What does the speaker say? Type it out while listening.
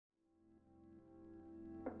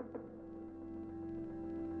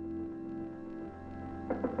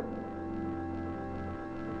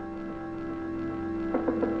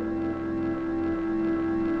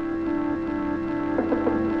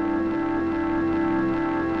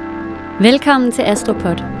Velkommen til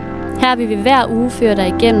Astropod. Her vil vi hver uge føre dig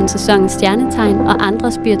igennem sæsonens stjernetegn og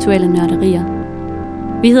andre spirituelle nørderier.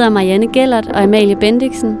 Vi hedder Marianne Gellert og Amalie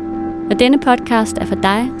Bendiksen, og denne podcast er for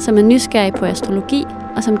dig, som er nysgerrig på astrologi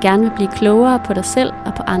og som gerne vil blive klogere på dig selv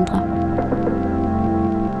og på andre.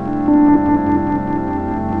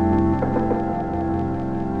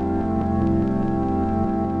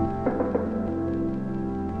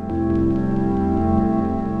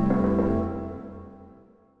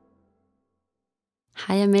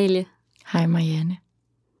 Hej Amalie. Hej Marianne.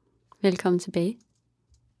 Velkommen tilbage.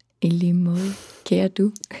 I lige måde, kære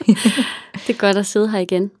du. Det er godt at sidde her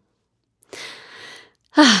igen.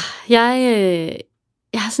 Jeg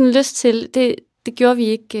har sådan lyst til, det gjorde vi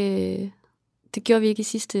ikke i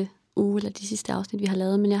sidste uge, eller de sidste afsnit, vi har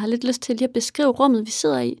lavet, men jeg har lidt lyst til lige at beskrive rummet, vi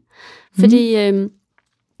sidder i.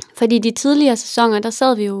 Fordi de tidligere sæsoner, der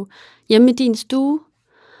sad vi jo hjemme i din stue,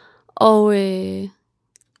 og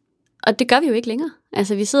det gør vi jo ikke længere.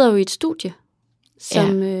 Altså, vi sidder jo i et studie, som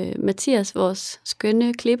Mathias, vores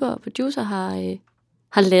skønne klipper og producer,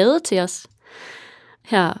 har lavet til os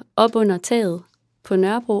her op under taget på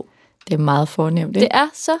Nørrebro. Det er meget fornemt, ikke? Det er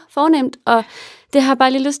så fornemt, og det har jeg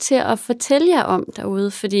bare lige lyst til at fortælle jer om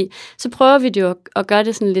derude, fordi så prøver vi jo at gøre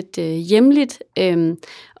det sådan lidt hjemligt,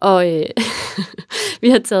 og vi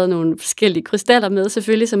har taget nogle forskellige krystaller med,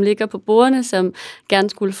 selvfølgelig, som ligger på bordene, som gerne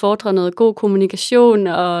skulle fordre noget god kommunikation,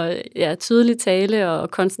 og tydelig tale,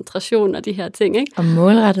 og koncentration, og de her ting, ikke? Og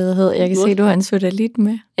målrettethed. Jeg kan se, du har en sodalit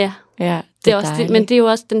med. Ja, det er også det, men det er jo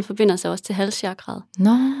også, den forbinder sig også til halschakraet.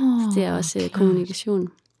 Nå, det er også kommunikation.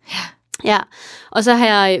 Ja, og så har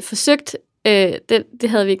jeg forsøgt, det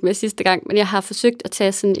havde vi ikke med sidste gang, men jeg har forsøgt at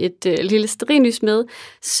tage sådan et lille stearinlys med,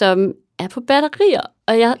 som er på batterier,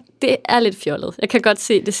 og det er lidt fjollet. Jeg kan godt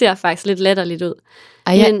se, det ser faktisk lidt latterligt ud.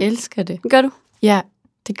 Og jeg elsker det. Gør du? Ja,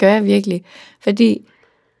 det gør jeg virkelig, fordi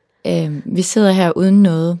vi sidder her uden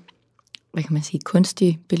noget, hvad kan man sige,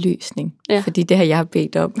 kunstig belysning, fordi det har jeg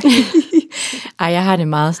bedt om. Jeg har det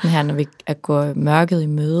meget sådan her, når vi går mørket i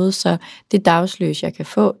møde, så det dagslys, jeg kan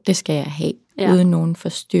få, det skal jeg have, uden nogen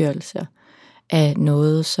forstyrrelser af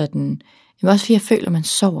noget sådan. Men også fordi jeg føler, at man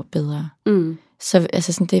sover bedre. Så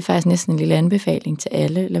altså sådan, det er faktisk næsten en lille anbefaling til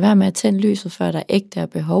alle. Lad være med at tænde lyset, før der ægte er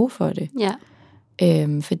behov for det. Ja.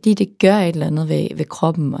 Fordi det gør et eller andet ved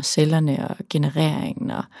kroppen og cellerne og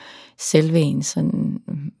genereringen og selve en sådan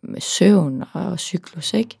søvn og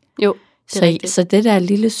cyklus, ikke? Jo, så det der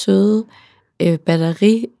lille søde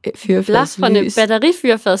batterifyrfadslys.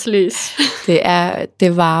 Batterifyrfadslys.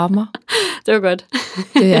 det varmer. Det var godt.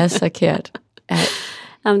 Det er så kært. Ja.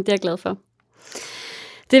 Jamen, det er jeg glad for.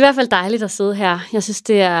 Det er i hvert fald dejligt at sidde her. Jeg synes,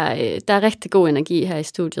 der er rigtig god energi her i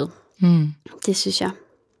studiet. Det synes jeg.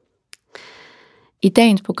 I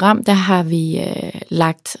dagens program, der har vi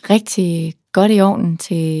lagt rigtig godt i ovnen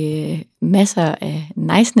til masser af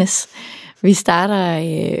niceness. Vi starter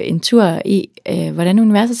en tur i, hvordan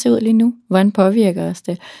universet ser ud lige nu. Hvordan påvirker os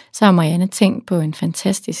det? Så har Marianne tænkt på en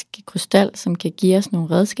fantastisk krystal, som kan give os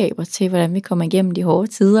nogle redskaber til, hvordan vi kommer igennem de hårde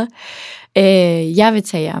tider. Jeg vil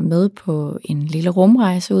tage jer med på en lille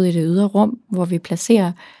rumrejse ud i det ydre rum, hvor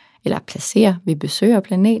vi besøger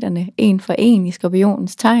planeterne en for en i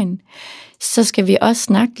Skorpionens tegn. Så skal vi også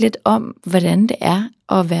snakke lidt om, hvordan det er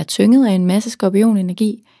at være tynget af en masse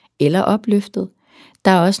skorpionenergi eller opløftet.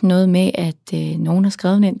 Der er også noget med, at nogen har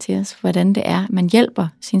skrevet ind til os, hvordan det er, man hjælper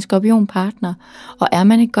sin skorpionpartner. Og er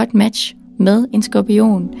man et godt match med en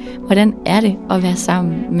skorpion, hvordan er det at være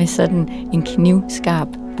sammen med sådan en knivskarp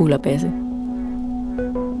bullerbasse?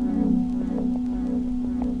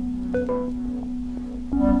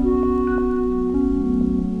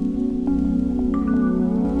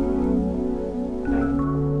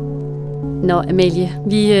 Nå, Amalie,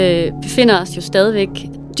 vi befinder os jo stadigvæk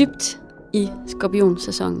dybt i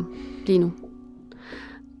skorpionsæsonen lige nu.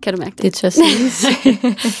 Kan du mærke det? Det tør siges.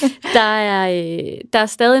 Der er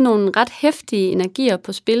stadig nogle ret heftige energier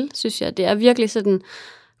på spil, synes jeg. Det er virkelig sådan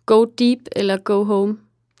go deep eller go home.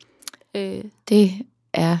 Det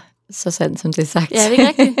er så sandt, som det er sagt. Ja, det er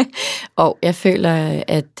rigtigt. Og jeg føler,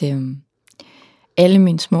 at alle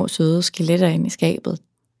mine små søde skeletter inde i skabet,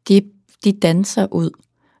 de danser ud.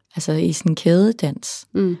 Altså i sådan en kædedans.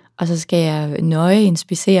 Og så skal jeg nøje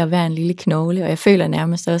inspicere hver en lille knogle, og jeg føler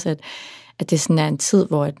nærmest også, at det sådan er en tid,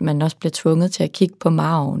 hvor man også bliver tvunget til at kigge på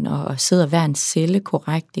marven, og sidder hver en celle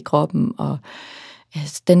korrekt i kroppen, og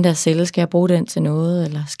altså, den der celle, skal jeg bruge den til noget,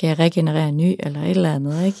 eller skal jeg regenerere en ny, eller et eller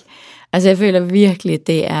andet, ikke? Altså jeg føler virkelig, at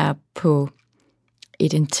det er på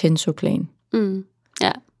et intensoplan.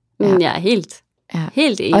 Ja, jeg er helt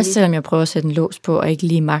enig. Også selvom jeg prøver at sætte en lås på, og ikke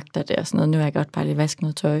lige magter det og sådan noget. Nu er jeg godt bare lige vaske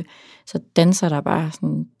noget tøj. Så danser der bare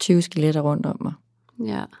sådan 20 skeletter rundt om mig.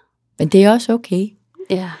 Ja. Men det er også okay.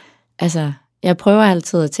 Ja. Altså, jeg prøver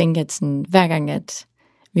altid at tænke, at sådan, hver gang, at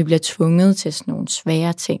vi bliver tvunget til sådan nogle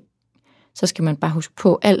svære ting, så skal man bare huske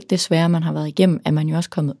på, alt det svære, man har været igennem, er man jo også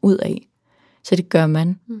kommet ud af. Så det gør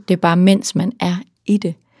man. Det er bare, mens man er i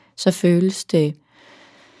det, så føles det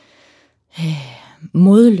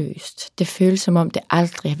modløst. Det føles som om, det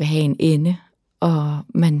aldrig vil have en ende, og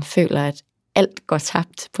man føler, at alt går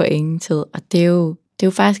tabt på ingen tid. Og det er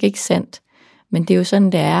jo faktisk ikke sandt, men det er jo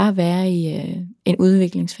sådan, det er at være i en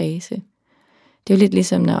udviklingsfase. Det er jo lidt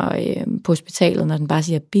ligesom når på hospitalet, når den bare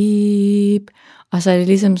siger bip, og så er det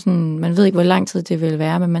ligesom sådan, man ved ikke, hvor lang tid det vil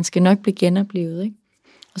være, men man skal nok blive genoplevet, ikke?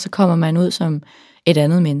 Og så kommer man ud som et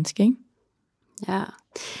andet menneske, ikke? Ja.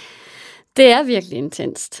 Det er virkelig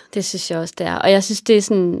intenst. Det synes jeg også, det er. Og jeg synes, det er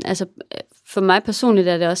sådan, altså for mig personligt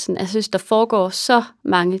er det også sådan, jeg synes, der foregår så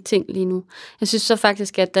mange ting lige nu. Jeg synes så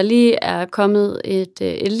faktisk, at der lige er kommet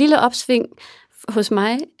et lille opsving hos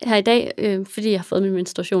mig her i dag, fordi jeg har fået min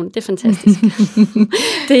menstruation. Det er fantastisk.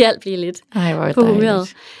 Det hjalp lige lidt på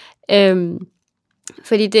humøret.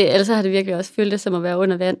 Fordi ellers har det virkelig også følt det som at være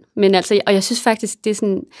under vand. Men altså, og jeg synes faktisk, det er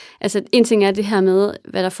sådan, altså en ting er det her med,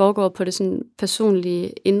 hvad der foregår på det sådan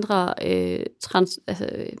personlige indre,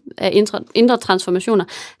 indre transformationer.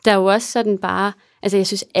 Der er jo også sådan bare, altså jeg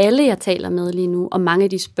synes alle, jeg taler med lige nu, og mange af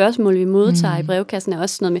de spørgsmål, vi modtager i brevkassen, er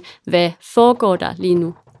også sådan noget med, hvad foregår der lige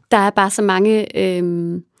nu? Der er bare så mange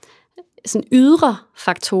sådan ydre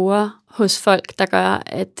faktorer hos folk, der gør,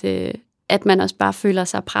 at man også bare føler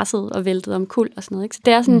sig presset og væltet omkuld og sådan noget. Ikke? Så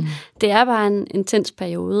det er, sådan, det er bare en intens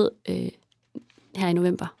periode her i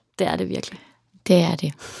november. Det er det virkelig. Det er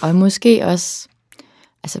det. Og måske også,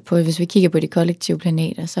 altså hvis vi kigger på de kollektive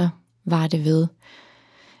planeter, så var det ved,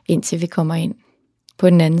 indtil vi kommer ind på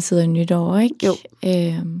den anden side af nytår, ikke? Jo.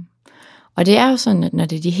 Og det er jo sådan, at når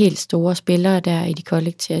det er de helt store spillere der i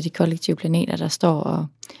de kollektive planeter, der står og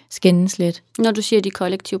skændes lidt. Når du siger de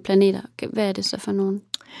kollektive planeter, hvad er det så for nogen?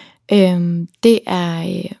 Det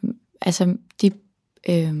er, altså de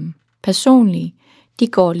personlige, de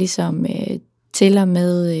går ligesom til og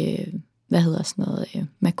med,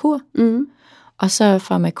 Merkur. Og så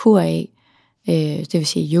fra Merkur af, det vil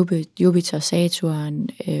sige Jupiter, Saturn,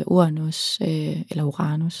 Uranus, eller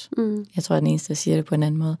Uranus. Jeg tror, jeg er den eneste, der siger det på en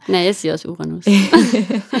anden måde. Nej, jeg siger også Uranus.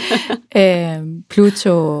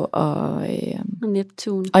 Pluto og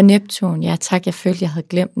Neptun. Og Neptun, ja tak, jeg følte, jeg havde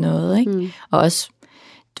glemt noget, ikke? Og også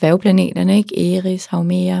dværgplaneterne, ikke? Eris,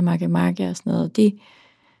 Haumea, Makemake og sådan noget. Det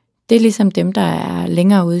er ligesom dem, der er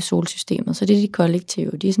længere ude i solsystemet, så det er de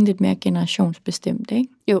kollektive. De er sådan lidt mere generationsbestemte, ikke?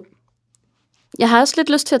 Jo. Jeg har også lidt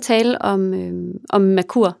lyst til at tale om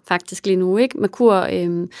Merkur faktisk lige nu, ikke? Merkur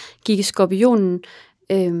gik i Skorpionen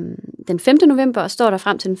den 5. november og står der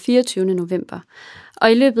frem til den 24. november.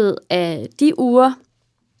 Og i løbet af de uger,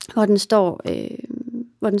 hvor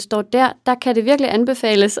den står der kan det virkelig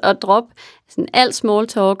anbefales at droppe sådan alt small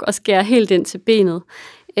talk og skære helt ind til benet.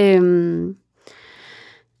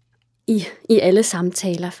 I alle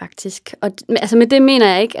samtaler faktisk. Og altså med det mener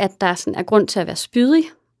jeg ikke, at der sådan er grund til at være spydig,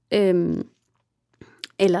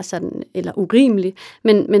 eller urimelig,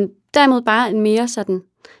 men derimod bare en mere sådan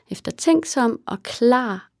eftertænksom og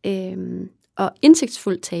klar og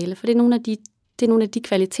indsigtsfuld tale, for det er nogle af de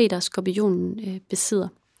kvaliteter, Skorpionen besidder.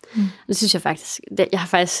 Det synes jeg faktisk, jeg har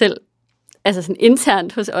faktisk selv, altså sådan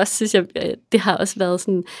internt hos os, synes jeg, det har også været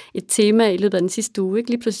sådan et tema i løbet af den sidste uge, ikke?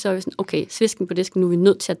 Lige pludselig så er vi sådan, okay, svisken på disken, nu er vi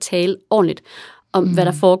nødt til at tale ordentligt om, hvad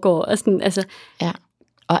der foregår, og sådan, altså. Ja.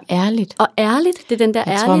 Og ærligt. Og ærligt, det er den der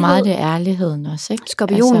ærlighed. Jeg tror meget, det er ærligheden også, ikke?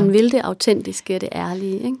 Skorpionen vil det autentiske, det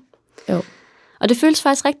ærlige, ikke? Jo. Og det føles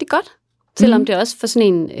faktisk rigtig godt, selvom det også for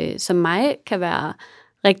sådan en som mig kan være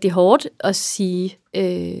rigtig hårdt at sige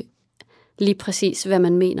lige præcis, hvad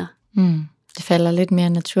man mener. Det falder lidt mere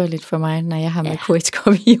naturligt for mig, når jeg har Merkur i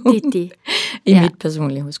Skorpion. Det er det. I mit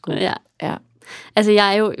personlige horoskop. Ja.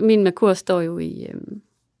 Altså min Merkur står jo i...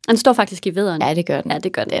 den står faktisk i vædderen. Ja, det gør den. Ja,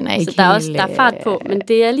 det gør den. Den er ikke der er fart på, men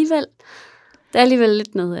det er alligevel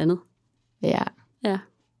lidt noget andet. Ja.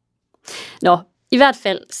 Nå, i hvert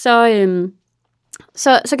fald,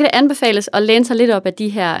 så kan det anbefales at læne sig lidt op af de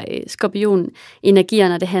her skorpion-energier,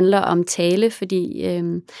 når det handler om tale,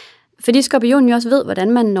 fordi skorpionen jo også ved,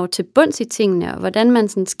 hvordan man når til bunds i tingene, og hvordan man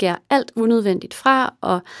sådan skærer alt unødvendigt fra,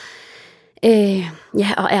 og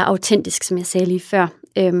er autentisk, som jeg sagde lige før.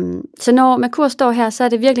 Så når Merkur står her, så er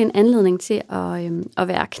det virkelig en anledning til at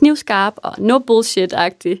være knivskarp og no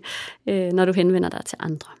bullshit-agtig, når du henvender dig til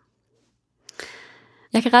andre.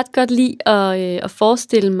 Jeg kan ret godt lide at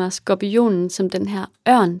forestille mig Skorpionen som den her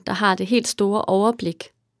ørn, der har det helt store overblik,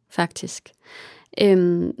 faktisk.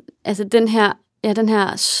 Altså den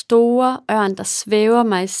her store ørn, der svæver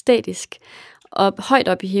majestætisk højt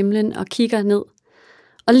op i himlen og kigger ned.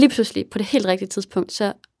 Og lige pludselig, på det helt rigtige tidspunkt,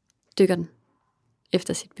 så dykker den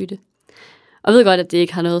efter sit bytte. Og jeg ved godt, at det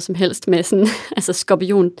ikke har noget som helst med sådan, altså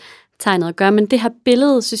skorpiontegnet at gøre, men det her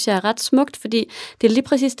billede, synes jeg er ret smukt, fordi det er lige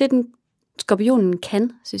præcis det, skorpionen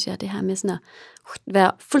kan, synes jeg, det her med sådan at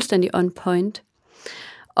være fuldstændig on point.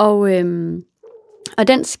 Og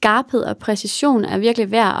den skarphed og præcision er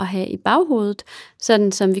virkelig værd at have i baghovedet,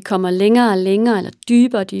 sådan som vi kommer længere og længere, eller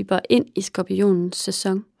dybere og dybere ind i skorpionens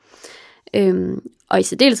sæson. Og i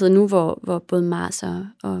særdeleshed nu, hvor både Mars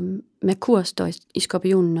og Merkur står i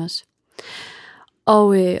skorpionen også.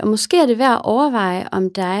 Og måske er det værd at overveje, om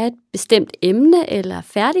der er et bestemt emne eller en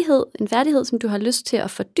færdighed, som du har lyst til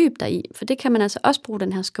at fordybe dig i. For det kan man altså også bruge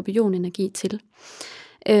den her skorpionenergi til.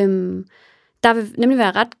 Der vil nemlig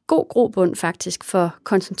være ret god grobund faktisk for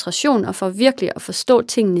koncentration og for virkelig at forstå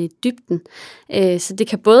tingene i dybden. Så det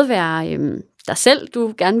kan både være dig selv,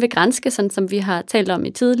 du gerne vil granske, sådan som vi har talt om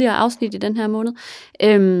i tidligere afsnit i den her måned.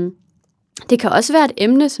 Det kan også være et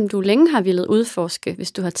emne, som du længe har villet udforske,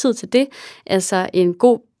 hvis du har tid til det. Altså en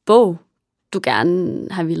god bog, du gerne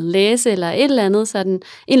har villet læse, eller et eller andet, sådan en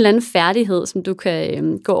eller anden færdighed, som du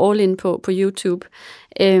kan gå all in på YouTube.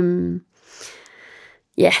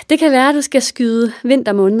 Ja, det kan være, at du skal skyde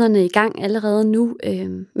vintermånederne i gang allerede nu,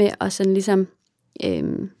 med at sådan ligesom,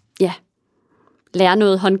 lære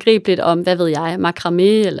noget håndgribeligt om, hvad ved jeg,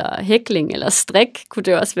 makramé eller hækling eller strik, kunne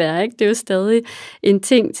det også være, ikke? Det er jo stadig en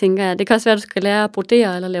ting, tænker jeg. Det kan også være, at du skal lære at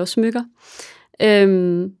brodere eller lave smykker.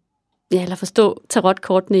 Eller forstå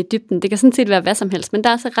tarotkortene i dybden. Det kan sådan set være hvad som helst, men der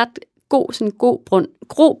er altså ret god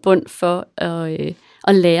grobund for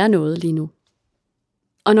at lære noget lige nu.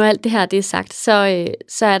 Og når alt det her det er sagt, så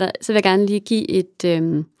vil jeg gerne lige give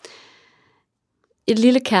et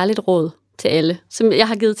lille kærligt råd til alle, som jeg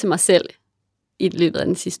har givet til mig selv i løbet af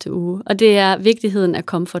den sidste uge. Og det er vigtigheden af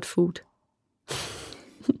comfort food.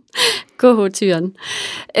 KH-tyren.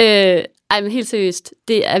 Men helt seriøst,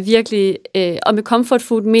 det er virkelig, og med comfort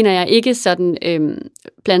food mener jeg ikke sådan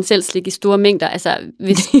blandt selv slik i store mængder. Altså,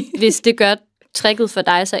 hvis det gør tricket for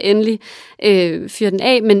dig, så endelig fyr den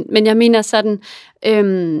af. Men jeg mener sådan,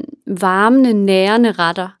 varmende, nærende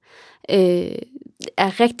retter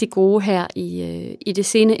er rigtig gode her i det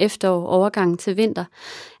sene efterår, overgangen til vinter.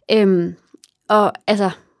 Og altså,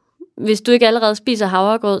 hvis du ikke allerede spiser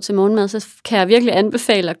havregrød til morgenmad, så kan jeg virkelig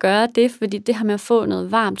anbefale at gøre det, fordi det har med at få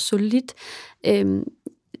noget varmt, solidt,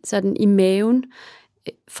 sådan i maven,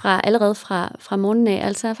 allerede fra morgenen af.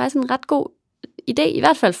 Altså er faktisk en ret god idé, i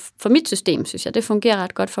hvert fald for mit system, synes jeg. Det fungerer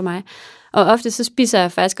ret godt for mig. Og ofte så spiser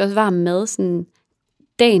jeg faktisk også varm mad sådan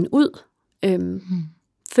dagen ud.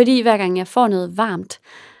 Fordi hver gang jeg får noget varmt,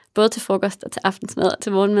 både til frokost og til aftensmad og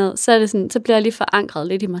til morgenmad, så er det sådan, så bliver jeg lige forankret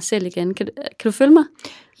lidt i mig selv igen. Kan du følge mig?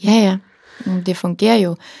 Ja. Det fungerer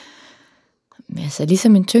jo altså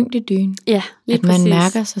ligesom en tyngdedyne. Ja, lige at man præcis.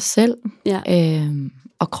 mærker sig selv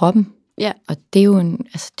og kroppen. Ja. Og det er jo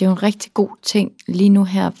en rigtig god ting lige nu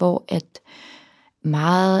her, hvor at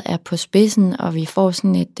meget er på spidsen, og vi får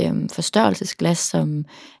sådan et forstørrelsesglas, som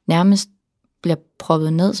nærmest bliver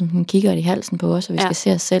proppet ned, som den kigger i halsen på os, og vi skal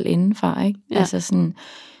se os selv indenfra, ikke? Ja. Altså sådan,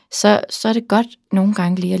 så er det godt nogle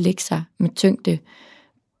gange lige at lægge sig med tyngde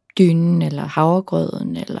dynen, eller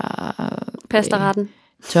havregrøden, eller pastaretten.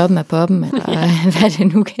 Toppen af poppen, eller hvad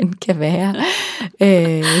det nu kan være,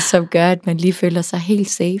 som gør, at man lige føler sig helt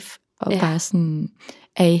safe, og bare sådan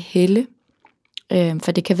er i helle.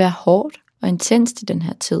 For det kan være hårdt og intenst i den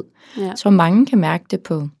her tid. Ja. Så mange kan mærke det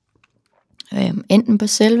på enten på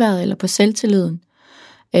selvværdet eller på selvtilliden.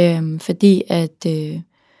 Fordi at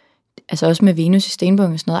altså også med Venus i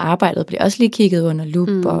stenbukken og sådan noget, arbejdet bliver også lige kigget under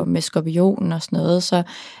lup, og med skorpionen og sådan noget, så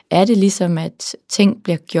er det ligesom, at ting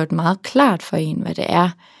bliver gjort meget klart for en, hvad det er,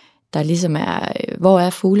 der ligesom er, hvor er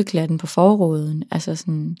fugleklatten på forråden, altså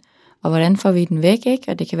sådan, og hvordan får vi den væk,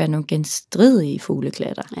 ikke? Og det kan være nogle genstridige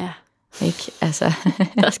fugleklatter. Ja. Ikke? Altså,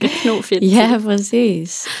 der skal kno fedt. Ja,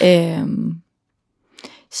 præcis.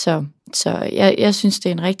 Så jeg synes, det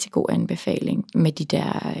er en rigtig god anbefaling med de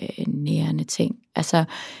der nærende ting. Altså,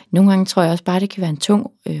 nogle gange tror jeg også bare, det kan være en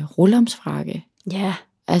tung rullomsfrakke. Ja.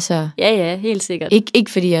 Altså, ja, helt sikkert.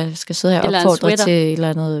 Ikke fordi jeg skal sidde her og opfordre til et eller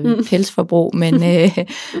andet pelsforbrug, men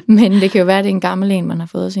det kan jo være, at det er en gammel en, man har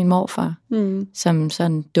fået af sin morfar, som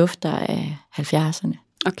sådan dufter af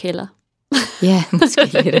 70'erne. Og kælder. Ja,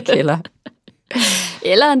 måske lidt af kælder.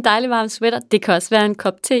 Eller en dejlig varm sweater. Det kan også være en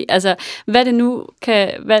kop te. Altså, hvad det nu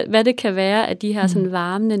kan, hvad det kan være af de her sådan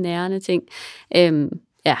varmende, nærende ting.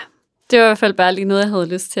 Ja, det var i hvert fald bare lige noget, jeg havde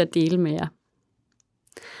lyst til at dele med jer.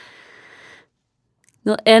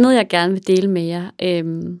 Noget andet, jeg gerne vil dele med jer,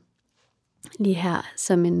 lige her,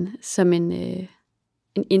 som en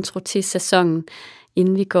en intro til sæsonen,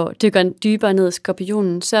 inden vi dykker dybere ned i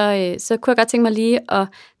Skorpionen, så kunne jeg godt tænke mig lige at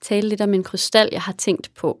tale lidt om en krystal, jeg har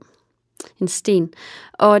tænkt på. En sten.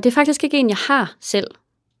 Og det er faktisk ikke en, jeg har selv.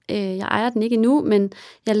 Jeg ejer den ikke endnu, men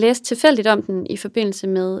jeg læste tilfældigt om den i forbindelse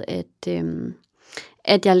med,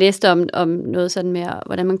 at jeg læste om noget sådan med,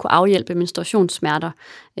 hvordan man kunne afhjælpe menstruationssmerter.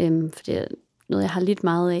 For det er noget, jeg har lidt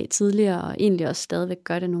meget af tidligere, og egentlig også stadigvæk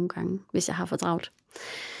gør det nogle gange, hvis jeg har for travlt.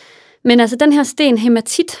 Men altså, den her sten,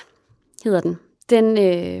 hæmatit hedder den.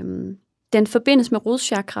 Den forbindes med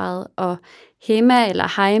rodchakraet, og hema eller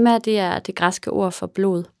haima, det er det græske ord for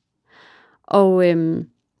blod. Og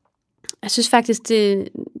jeg synes faktisk, det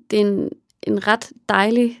er en ret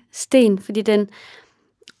dejlig sten, fordi den,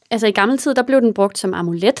 altså i gammel tid, der blev den brugt som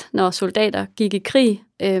amulet, når soldater gik i krig,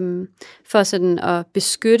 for sådan at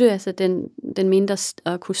beskytte, altså den mente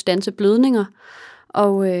at kunne standse blødninger.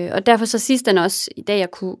 Og derfor så siges den også i dag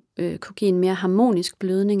at kunne give en mere harmonisk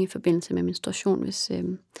blødning i forbindelse med menstruation,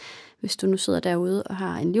 hvis du nu sidder derude og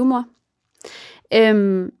har en livmor.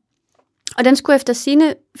 Og den skulle efter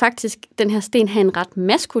sigende faktisk, den her sten, have en ret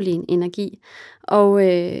maskulin energi.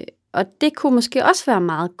 Og det kunne måske også være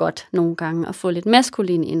meget godt nogle gange at få lidt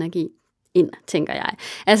maskulin energi ind, tænker jeg.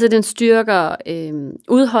 Altså den styrker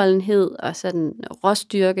udholdenhed og sådan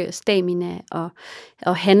råstyrke, stamina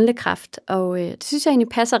og handlekraft. Og det synes jeg egentlig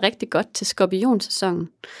passer rigtig godt til skorpionsæsonen.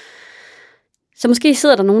 Så måske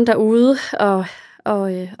sidder der nogen derude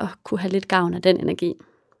og kunne have lidt gavn af den energi.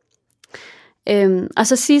 Og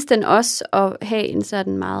så siges den også at have en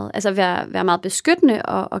sådan meget, altså være meget beskyttende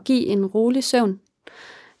og give en rolig søvn.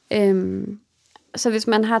 Så hvis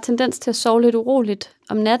man har tendens til at sove lidt uroligt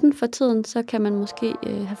om natten for tiden, så kan man måske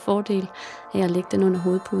have fordel af at lægge den under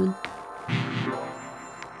hovedpuden.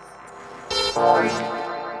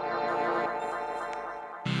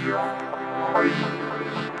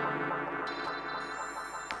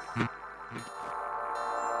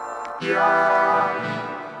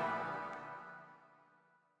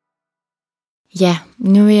 Ja,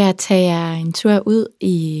 nu vil jeg tage jer en tur ud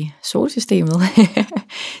i solsystemet.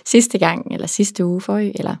 Sidste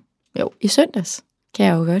uge i søndags, kan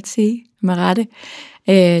jeg jo godt sige med rette.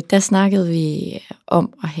 Der snakkede vi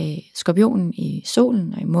om at have skorpionen i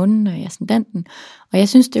solen og i månen og i ascendanten. Og jeg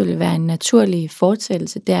synes, det ville være en naturlig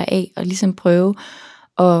fortsættelse deraf at ligesom prøve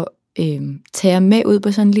at tage med ud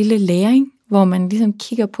på sådan en lille læring, hvor man ligesom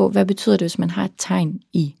kigger på, hvad betyder det, hvis man har et tegn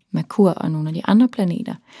i Merkur og nogle af de andre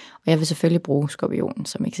planeter. Og jeg vil selvfølgelig bruge Skorpionen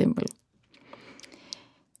som eksempel.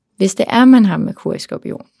 Hvis det er, man har Merkur i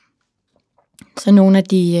Skorpion, så nogle af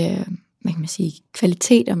de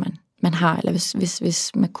kvaliteter, man har, eller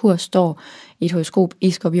hvis Merkur står i et horoskop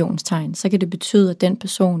i Skorpionens tegn, så kan det betyde, at den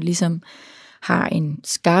person ligesom har en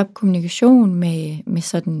skarp kommunikation med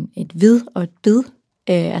sådan et vid og et bid.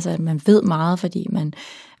 Altså at man ved meget, fordi man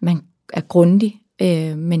er grundig,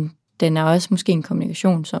 men den er også måske en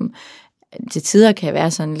kommunikation, som til tider kan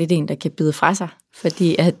være sådan lidt en, der kan bide fra sig,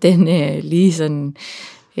 fordi at den lige sådan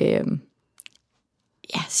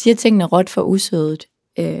siger tingene råt for usødet.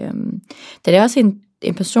 Der er også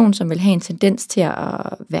en person, som vil have en tendens til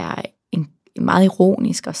at være meget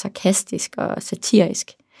ironisk og sarkastisk og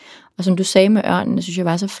satirisk. Og som du sagde med ørnen, det synes jeg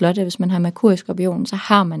var så flot, at hvis man har Merkur i Skorpionen, så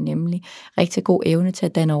har man nemlig rigtig god evne til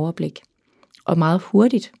at danne overblik. Og meget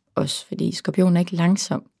hurtigt også, fordi Skorpionen er ikke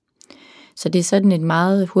langsom. Så det er sådan et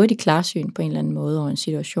meget hurtigt klarsyn på en eller anden måde over en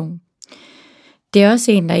situation. Det er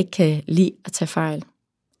også en, der ikke kan lide at tage fejl.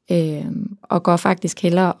 Og går faktisk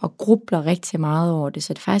hellere og grubler rigtig meget over det.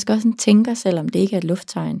 Så det er faktisk også en tænker, selvom det ikke er et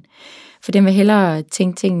lufttegn. For den vil hellere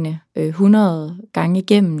tænke tingene 100 gange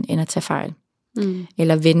igennem, end at tage fejl.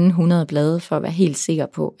 Eller vende 100 blade for at være helt sikker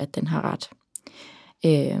på, at den har ret.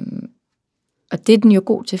 Og det er den jo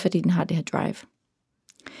god til, fordi den har det her drive.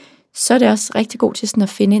 Så er det også rigtig god til sådan at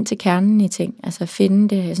finde ind til kernen i ting. Altså at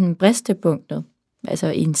finde det sådan bristepunktet, altså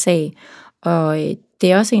i en sag. Og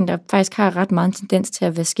det er også en, der faktisk har ret meget en tendens til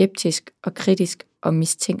at være skeptisk og kritisk og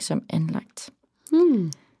mistænksom anlagt.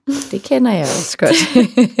 Det kender jeg også godt.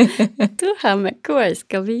 Du har Merkur i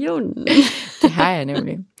Skorpionen. Det har jeg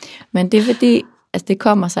nemlig. Men det er fordi, altså det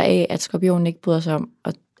kommer sig af, at Skorpionen ikke bryder sig om,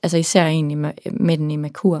 altså især egentlig med den i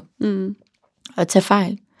Merkur, at tage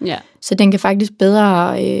fejl. Ja. Så den kan faktisk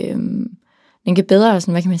bedre,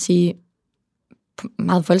 sådan, hvad kan man sige,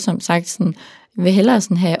 meget voldsomt sagt, sådan, vil hellere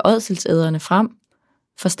sådan have ådselsæderne frem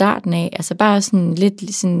fra starten af, altså bare sådan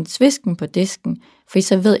lidt sådan svisken på disken, for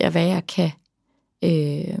så ved jeg, hvad jeg kan.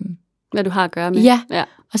 Hvad du har at gøre med. Ja,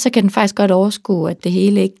 og så kan den faktisk godt overskue, at det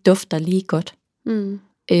hele ikke dufter lige godt.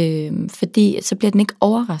 Fordi så bliver den ikke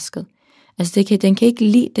overrasket. Altså den kan ikke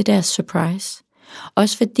lide det der surprise.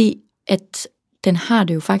 Også fordi, at den har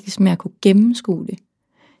det jo faktisk med at kunne gennemskue det.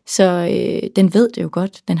 Så den ved det jo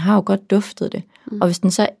godt. Den har jo godt duftet det. Og hvis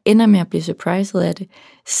den så ender med at blive surpriset af det,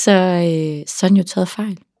 så er den jo taget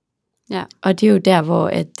fejl. Ja. Og det er jo der,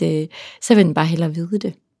 hvor så vil den bare hellere vide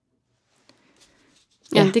det.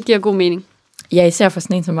 Ja, det giver god mening. Ja, især for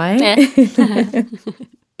sådan en som mig. Ja.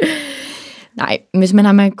 Nej, hvis man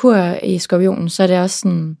har Merkur i Skorpionen, så er det også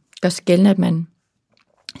sådan, gør sig gældende, at man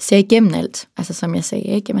ser igennem alt. Altså som jeg sagde,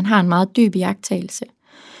 ikke? Man har en meget dyb iagttagelse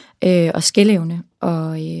og skælevne.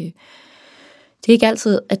 Og det er ikke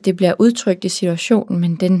altid, at det bliver udtrykt i situationen,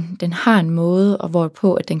 men den har en måde,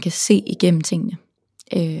 hvorpå at den kan se igennem tingene.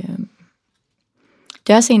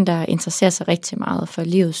 Det er også en, der interesserer sig rigtig meget for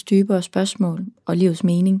livets dybere spørgsmål og livets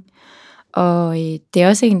mening. Og det er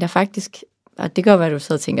også en, der faktisk, og det kan godt være, at du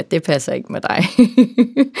så tænker, at det passer ikke med dig.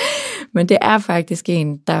 Men det er faktisk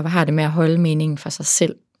en, der har det med at holde meningen for sig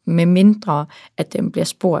selv, med mindre at den bliver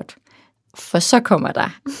spurgt. For så kommer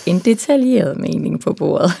der en detaljeret mening på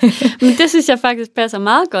bordet. Men det synes jeg faktisk passer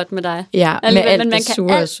meget godt med dig. Ja, med men alt man det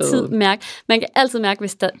sure og søde. Man kan altid mærke,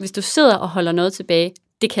 hvis du sidder og holder noget tilbage,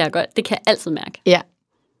 det kan jeg altid mærke. Ja.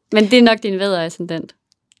 Men det er nok din vædderascendent.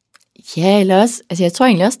 Ja, eller også, altså jeg tror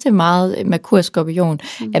egentlig også, det er meget Merkur Skorpion,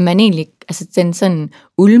 at man egentlig, altså den sådan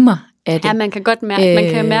ulmer af det. Ja, man kan godt mærke,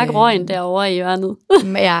 man kan mærke røgen derovre i hjørnet.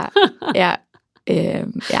 Ja,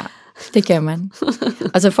 det kan man.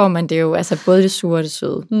 Og så får man det jo, altså både det sure og det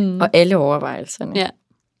søde, og alle overvejelserne.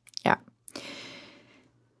 Ja.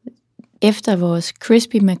 Efter vores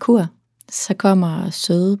crispy Merkur, så kommer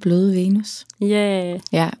søde, bløde Venus. Yeah.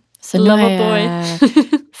 Ja, så nu har jeg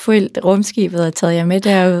fuldt rumskibet og taget jer med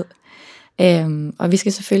derud. Og vi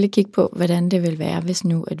skal selvfølgelig kigge på, hvordan det vil være, hvis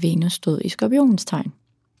nu at Venus stod i Skorpionens tegn.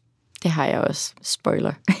 Det har jeg også.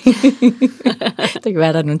 Spoiler. Det kan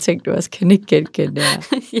være, der er nogle ting, du også kan ikke genkende der.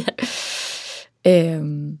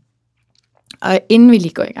 Og inden vi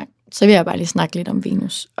lige går i gang, så vil jeg bare lige snakke lidt om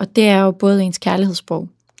Venus. Og det er jo både ens kærlighedssprog,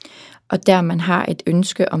 og der man har et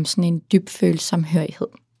ønske om sådan en dybfølt samhørighed.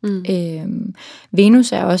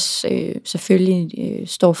 Venus er også selvfølgelig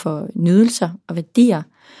står for nydelser og værdier,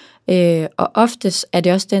 og oftest er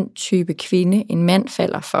det også den type kvinde, en mand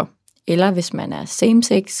falder for. Eller hvis man er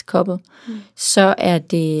same-sex couple, så er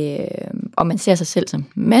det, og man ser sig selv som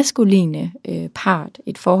maskuline part i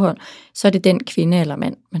et forhold, så er det den kvinde eller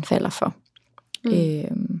mand, man falder for.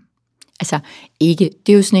 Altså ikke,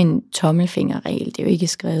 det er jo sådan en tommelfingerregel, det er jo ikke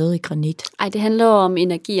skrevet i granit. Ej, det handler jo om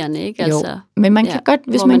energierne, ikke? Jo, altså, men man kan godt,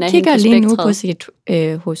 hvis man kigger lige nu på sit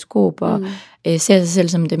horoskop og ser sig selv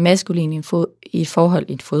som det maskuline i et forhold,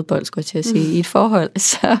 i et fodbold, skulle jeg til at sige, i et forhold,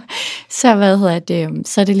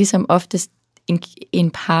 så er det ligesom oftest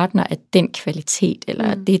en partner af den kvalitet,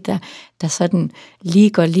 eller det, der sådan lige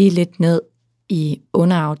går lige lidt ned i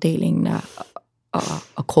underafdelingen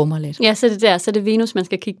og krummer lidt. Ja, så er det Venus, man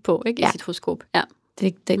skal kigge på, ikke? I sit horoskop. Ja.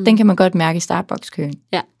 Den kan man godt mærke i Starbucks-køen.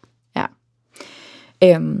 Ja.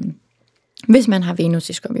 Hvis man har Venus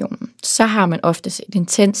i Skorpionen, så har man oftest et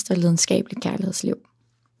intenst og lidenskabeligt kærlighedsliv.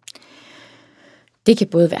 Det kan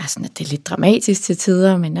både være sådan, at det er lidt dramatisk til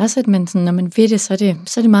tider, men også, at man sådan, når man ved det, så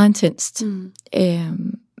er det meget intenst.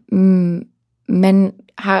 Man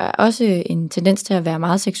har også en tendens til at være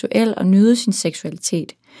meget seksuel og nyde sin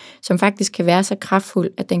seksualitet, som faktisk kan være så kraftfuld,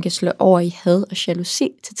 at den kan slå over i had og jalousi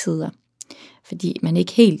til tider. Fordi man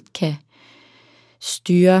ikke helt kan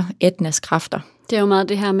styre etnas kræfter. Det er jo meget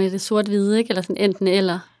det her med det sort-hvide, ikke? Eller sådan enten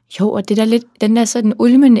eller. Jo, og det der lidt, den der sådan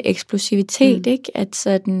ulmende eksplosivitet, ikke? At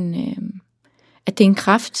sådan, at det er en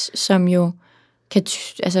kraft, som jo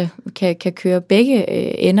kan køre begge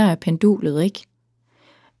ender af pendulet, ikke?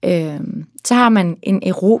 Så har man en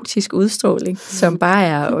erotisk udstråling, som bare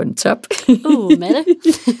er on top. Matte.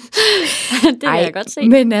 Det kan jeg godt se.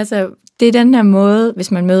 Men altså, det er den her måde,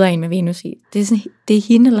 hvis man møder en med Venus i, det er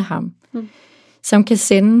hende eller ham, som kan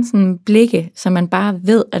sende sådan blikke, så man bare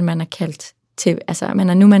ved, at man er kaldt til, altså man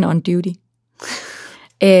er on duty.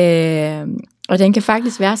 Og den kan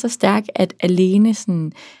faktisk være så stærk, at alene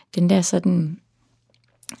sådan, den der sådan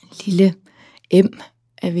lille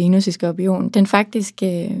af Venus i Skorpion, den faktisk,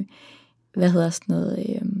 kan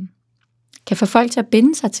få folk til at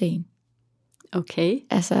binde sig til en. Okay.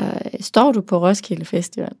 Altså, står du på Roskilde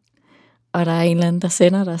Festival, og der er en eller anden, der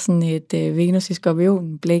sender dig sådan et Venus i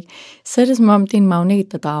Skorpionen-blik, så er det som om, det er en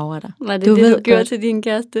magnet, der drager dig. Var det du gjorde til din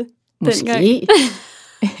kæreste? Måske.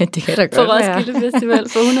 Det kan da godt være. På Roskilde Festival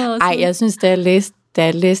for 100 år siden. Ej, jeg synes, da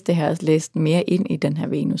jeg læste det her, og læste mere ind i den her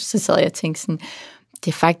Venus, så sad jeg og tænkte sådan, det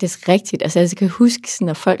er faktisk rigtigt. Altså, jeg kan huske, sådan,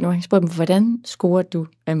 når folk nogle gange spørger dem, hvordan scorer du,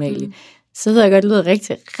 Amalie? Så ved jeg godt, det lyder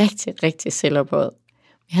rigtig, rigtig, rigtig selvophøjet.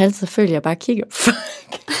 Jeg har altid følt, at jeg bare kigger på folk.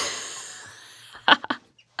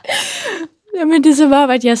 Jamen, det er så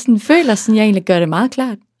bare, at jeg sådan føler, sådan, jeg egentlig gør det meget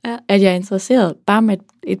klart. Ja. At jeg er interesseret bare med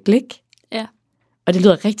et blik. Ja. Og det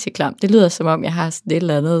lyder rigtig klamt. Det lyder som om, jeg har sådan et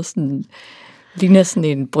eller andet, sådan, ligner sådan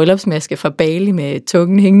en bryllupsmaske fra Bali med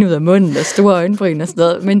tungen hængende ud af munden og store øjenbryn og sådan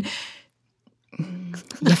noget. Men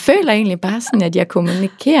jeg føler egentlig bare sådan, at jeg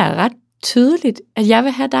kommunikerer ret tydeligt, at jeg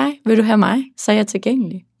vil have dig, vil du have mig, så er jeg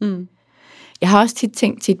tilgængelig. Mm. Jeg har også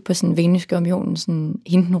tænkt på sådan Venus-Skorpionen, sådan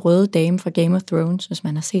hende den røde dame fra Game of Thrones, hvis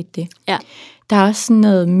man har set det. Ja. Der er også sådan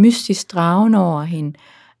noget mystisk dragen over hende,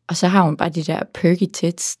 og så har hun bare de der perky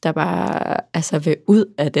tits, der bare altså vil ud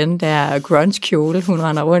af den der grunge-kjole, hun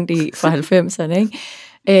render rundt i fra 90'erne, ikke?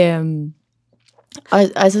 Og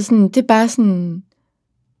altså sådan, det er bare sådan,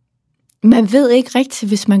 man ved ikke rigtigt,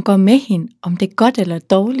 hvis man går med hende, om det er godt eller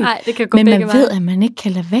dårligt. Nej, det kan gå men begge man veje. ved, at man ikke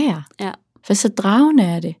kan lade være. Ja. For så dragende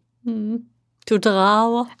er det. Mm. Du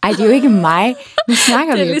drager. Ej, det er jo ikke mig. Nu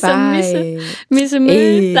snakker vi jo ligesom bare... Misse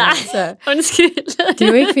Mø. Nej, altså, undskyld. det er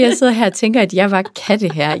jo ikke, fordi jeg sidder her og tænker, at jeg var katte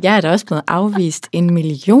her. Jeg er da også blevet afvist 1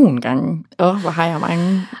 million gange. Hvor har jeg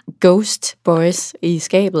mange ghost boys i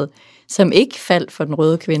skabet, som ikke faldt for den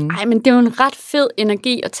røde kvinde. Nej, men det er jo en ret fed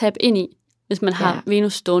energi at tabe ind i, hvis man har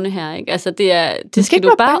Venus stående her, ikke? Altså, det skal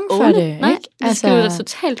du bare for åne. det, Nej, ikke? det skal du da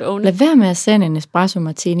totalt åne. Lad være med at sende en espresso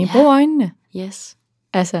martini. Brug øjnene. Yes.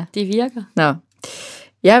 Altså. Det virker. Nå.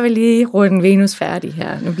 Jeg vil lige runde Venus færdig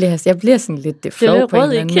her. Nu bliver jeg bliver sådan lidt flow det er på en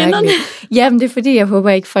rød i eller anden kinderne. mærkelig. Jamen, det er fordi, jeg håber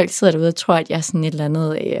ikke, folk sidder derude og tror, at jeg er sådan et eller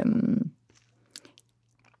andet...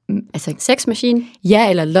 altså, Sex machine. Ja,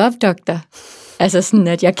 eller love doctor. Altså sådan,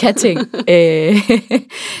 at jeg kan ting.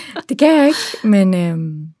 Det kan jeg ikke, men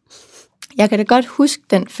jeg kan da godt huske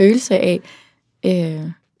den følelse af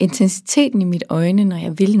intensiteten i mit øjne, når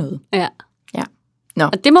jeg vil noget. Ja. Ja. Nå.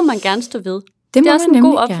 Og det må man gerne stå ved. Det er også en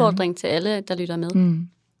god opfordring til alle, der lytter med. Mm.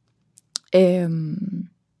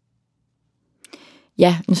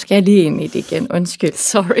 Ja, nu skal jeg lige ind i det igen. Undskyld.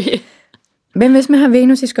 Sorry. Men hvis man har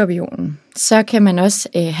Venus i Skorpionen, så kan man også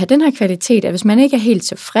have den her kvalitet, at hvis man ikke er helt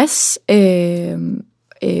tilfreds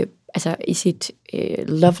altså i sit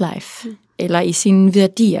love life, eller i sine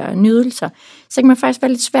værdier og nydelser, så kan man faktisk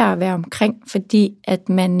være lidt svær at være omkring, fordi at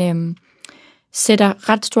man sætter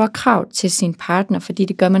ret store krav til sin partner, fordi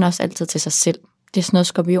det gør man også altid til sig selv. Det er sådan noget,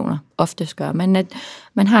 skorpioner oftest gør.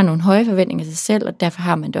 Man har nogle høje forventninger til sig selv, og derfor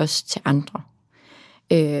har man det også til andre.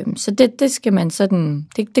 Så det skal man sådan,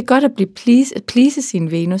 det er godt at blive please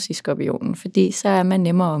sin Venus i Skorpionen, fordi så er man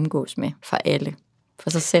nemmere at omgås med for alle, for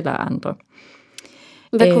sig selv og andre.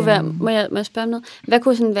 Hvad kunne være, må jeg spørge om noget? Hvad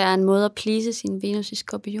kunne sådan være en måde at please sin Venus i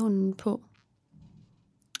Skorpionen på?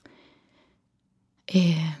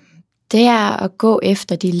 Det er at gå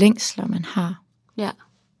efter de længsler, man har. Ja.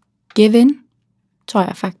 Give in, tror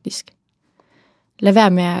jeg faktisk. Lad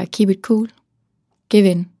være med at keep it cool.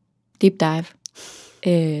 Give in. Deep dive.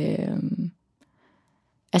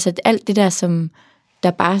 Altså alt det der, som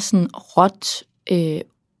der bare sådan råt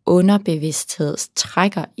underbevidsthed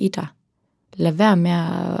trækker i dig. Lad være med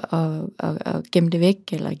at gemme det væk,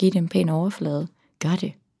 eller give det en pæn overflade. Gør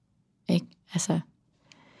det. Ikke? Altså,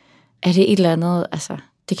 er det et eller andet, altså,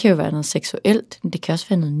 det kan jo være noget seksuelt, men det kan også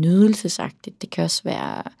være noget nydelsesagtigt. Det kan også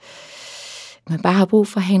være, at man bare har brug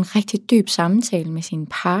for at have en rigtig dyb samtale med sin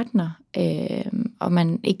partner, og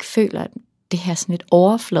man ikke føler, at det her sådan lidt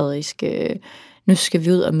overfladisk, nu skal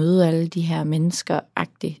vi ud og møde alle de her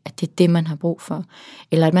mennesker-agtigt, at det er det, man har brug for.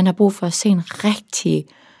 Eller at man har brug for at se en rigtig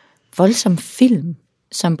voldsom film,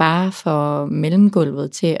 som bare får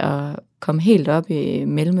mellemgulvet til at komme helt op i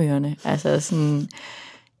mellemørerne.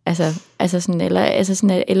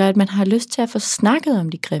 Eller at man har lyst til at få snakket om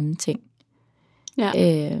de grimme ting. Ja.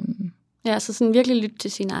 Ja, så sådan virkelig lytte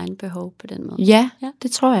til sine egne behov på den måde. Ja,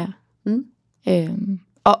 det tror jeg.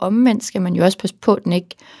 Og omvendt skal man jo også passe på, at den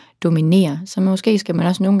ikke dominerer. Så måske skal man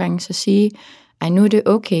også nogle gange så sige, ej, nu er det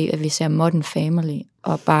okay, at vi ser Modern Family,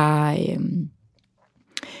 og bare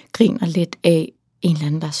griner lidt af en eller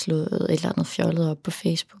anden, der har slået et eller andet fjollet op på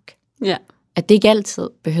Facebook. Ja. At det ikke altid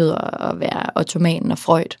behøver at være Ottomanen og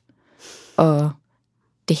Freud, og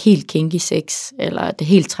det helt kinky sex, eller det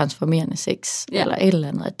helt transformerende sex, eller et eller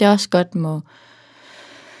andet. At det også godt må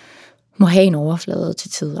have en overflade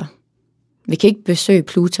til tider. Vi kan ikke besøge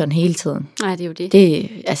Pluton hele tiden. Nej, det er jo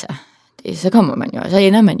det. Så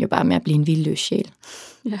ender man jo bare med at blive en vildløs sjæl,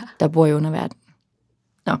 der bor i underverdenen.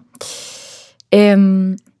 Nå.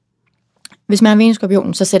 Hvis man har Venus i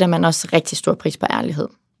Skorpionen, så sætter man også rigtig stor pris på ærlighed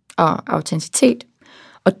og autenticitet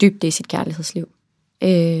og dybde i sit kærlighedsliv.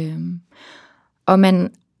 Og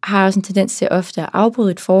man har også en tendens til ofte at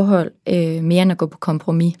afbryde et forhold, mere end at gå på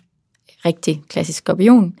kompromis. Rigtig klassisk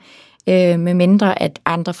Skorpion. Med mindre at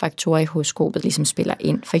andre faktorer i horoskopet ligesom spiller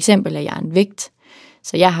ind. For eksempel er jeg en vægt,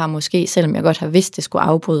 så jeg har måske, selvom jeg godt har vidst, det skulle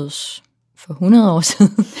afbrydes for 100 år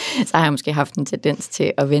siden, så har jeg måske haft en tendens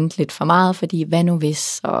til at vente lidt for meget, fordi hvad nu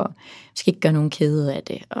hvis, og vi skal ikke gøre nogen kede af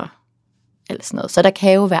det, og alt sådan noget. Så der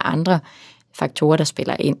kan jo være andre faktorer, der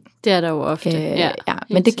spiller ind. Det er der jo ofte. Ja,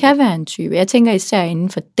 men det kan være en type. Jeg tænker især inden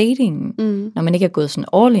for datingen, når man ikke er gået sådan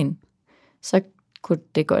all in, så kunne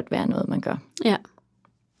det godt være noget, man gør. Ja.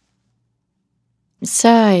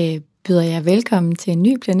 Så byder jeg velkommen til en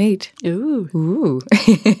ny planet.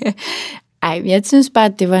 Ej, jeg synes bare,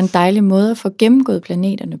 at det var en dejlig måde at få gennemgået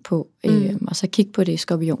planeterne på, og så kigge på det i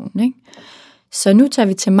Skorpionen, ikke? Så nu tager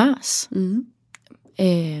vi til Mars.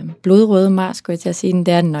 Blodrøde Mars, skulle jeg til at sige. Det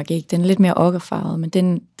er den nok ikke. Den er lidt mere okkerfarvet, men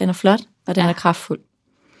den er flot, og den er kraftfuld.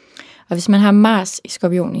 Og hvis man har Mars i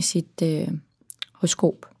Skorpionen i sit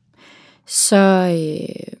horoskop, så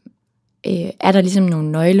er der ligesom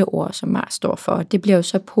nogle nøgleord, som Mars står for. Og det bliver jo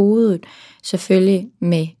så podet selvfølgelig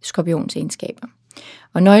med Skorpionens egenskaber.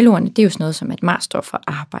 Og nøgleordene, det er jo sådan noget som, at Mars står for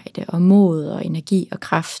arbejde og mod og energi og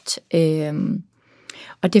kraft.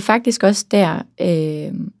 Og det er faktisk også der,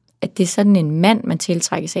 at det er sådan en mand, man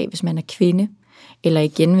tiltrækkes af, hvis man er kvinde. Eller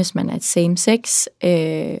igen, hvis man er et same-sex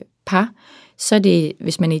par. Så er det,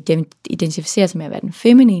 hvis man identificerer sig med at være den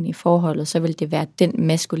feminine i forholdet, så vil det være den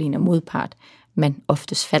maskuline modpart, man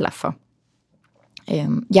oftest falder for.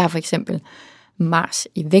 Jeg har for eksempel Mars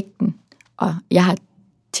i vægten, og jeg har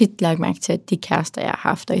tit lagt mærke til, at de kærester, jeg har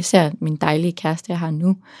haft, og især min dejlige kæreste, jeg har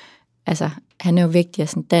nu, altså, han er jo vigtig og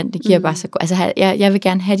sådan den, det giver bare så godt. Altså, jeg vil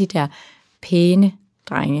gerne have de der pæne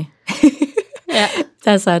drenge,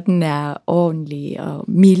 der sådan er ordentlige og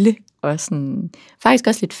milde, og sådan, faktisk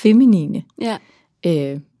også lidt feminine, på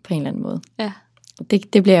en eller anden måde. Ja.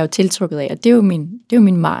 Det bliver jeg jo tiltrukket af, og det er jo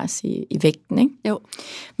min Mars i vægten, ikke? Jo.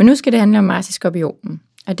 Men nu skal det handle om Mars i Skorpionen.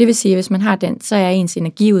 Og det vil sige, at hvis man har den, så er ens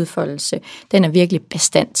energiudfoldelse, den er virkelig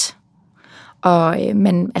bastant. Og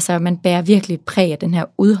man bærer virkelig præg af den her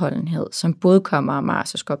udholdenhed, som både kommer af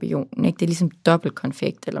Mars og Skorpionen, ikke? Det er ligesom dobbelt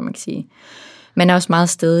konfekt, eller man kan sige. Man er også meget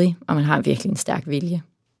stædig, og man har virkelig en stærk vilje,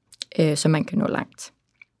 så man kan nå langt.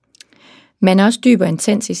 Man er også dyb og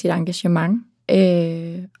intens i sit engagement,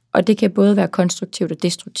 og det kan både være konstruktivt og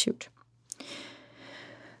destruktivt.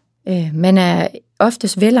 Man er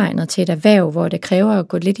oftest velegnet til et erhverv, hvor det kræver at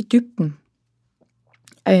gå lidt i dybden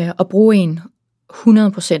og bruge en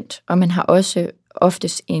 100%, og man har også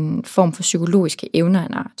oftest en form for psykologiske evner af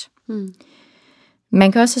en art.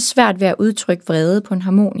 Man kan også have svært ved at udtrykke vrede på en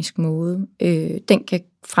harmonisk måde. Den kan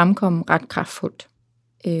fremkomme ret kraftfuldt,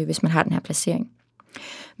 hvis man har den her placering.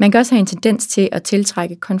 Man kan også have en tendens til at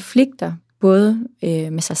tiltrække konflikter, både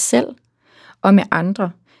med sig selv og med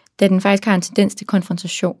andre, da den faktisk har en tendens til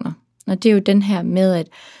konfrontationer. Og det er jo den her med,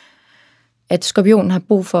 at Skorpionen har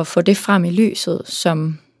brug for at få det frem i lyset,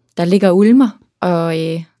 som der ligger ulmer, og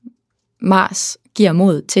Mars giver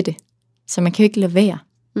mod til det. Så man kan jo ikke lade være.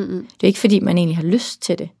 Det er ikke, fordi man egentlig har lyst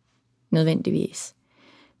til det, nødvendigvis.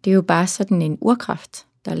 Det er jo bare sådan en urkraft,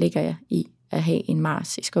 der ligger i at have en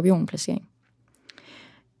Mars i Skorpionplacering.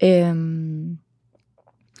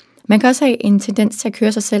 Man kan også have en tendens til at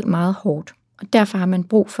køre sig selv meget hårdt, og derfor har man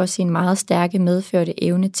brug for sin meget stærke medførte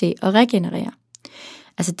evne til at regenerere.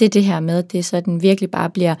 Altså det er det her med, at det sådan virkelig bare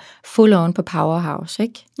bliver full on på powerhouse,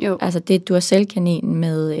 ikke? Jo. Altså det Duracell-kaninen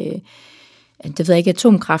med, det ved jeg ikke,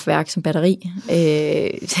 atomkraftværk som batteri,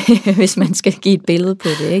 hvis man skal give et billede på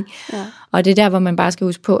det, ikke? Ja. Og det er der, hvor man bare skal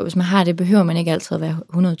huske på, at hvis man har det, behøver man ikke altid at være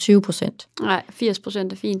 120%. Nej, 80%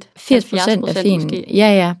 er fint. 80% er fint. Måske.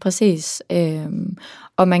 Ja, præcis.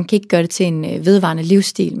 Og man kan ikke gøre det til en vedvarende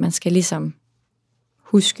livsstil. Man skal ligesom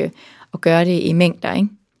huske at gøre det i mængder, ikke?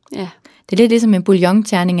 Ja. Det er lidt ligesom en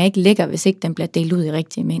bouillon-terning er ikke lækker, hvis ikke den bliver delt ud i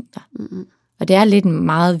rigtige mængder. Og det er lidt en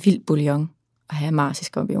meget vild bouillon at have Mars i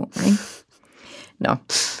Skorpionen, ikke? Nå.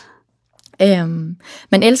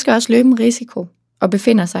 Man elsker også løbe en risiko og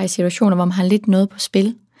befinder sig i situationer, hvor man har lidt noget på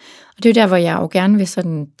spil. Og det er jo der, hvor jeg jo gerne vil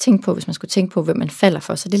sådan tænke på, hvis man skulle tænke på, hvem man falder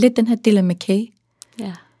for. Så det er lidt den her Dylan McKay.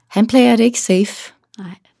 Ja. Han player det ikke safe.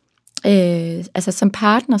 Nej. Altså som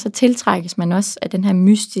partner, så tiltrækkes man også af den her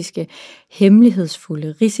mystiske,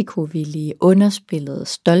 hemmelighedsfulde, risikovillige, underspillede,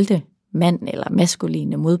 stolte mand eller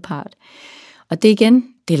maskuline modpart. Og det er igen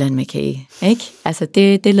Dylan McKay, ikke? Altså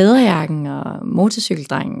det er læderjakken og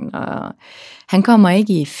motorcykeldrengen, og han kommer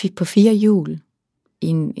ikke på 4 hjul i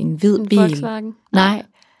en hvid bil. Volkswagen? Nej,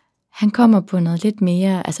 han kommer på noget lidt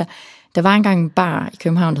mere, altså der var engang en bar i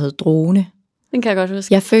København, der hed Drone. Den kan jeg godt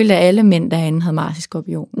huske. Jeg følte, at alle mænd derinde havde Mars i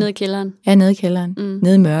Skorpionen. Nede i kælderen? Ja, nede i kælderen.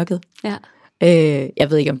 Nede i mørket. Ja. Jeg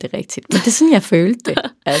ved ikke, om det er rigtigt, men det er sådan, jeg følte det.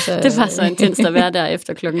 Altså, det var så intenst at være der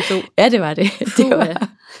efter 2:00. Ja, det var det. Det var. Ja.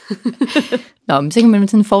 Nå, men så kan man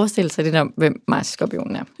sådan forestille sig lidt om, hvem Mars i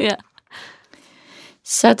Skorpionen er. Ja.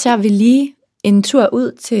 Så tager vi lige en tur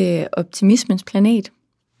ud til optimismens planet.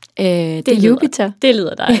 Det er Jupiter. Det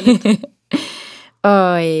lyder dejligt.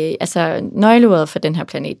 Og nøgleordet for den her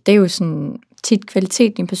planet, det er jo sådan tit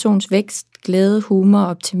kvalitet i en persons vækst, glæde, humor,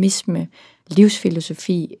 optimisme,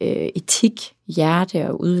 livsfilosofi, etik, hjerte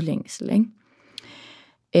og udlængsel, ikke?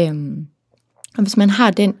 Og hvis man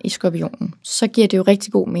har den i Skorpionen, så giver det jo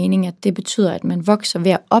rigtig god mening, at det betyder, at man vokser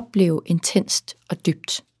ved at opleve intenst og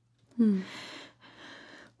dybt.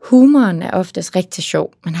 Humoren er oftest rigtig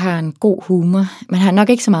sjov. Man har en god humor. Man har nok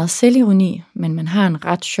ikke så meget selvironi, men man har en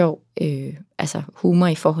ret sjov humor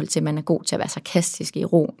i forhold til, at man er god til at være sarkastisk,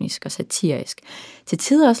 ironisk og satirisk. Til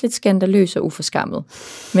tider også lidt skandaløs og uforskammet.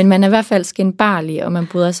 Men man er i hvert fald skinbarlig, og man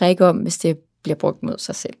bryder sig ikke om, hvis det bliver brugt mod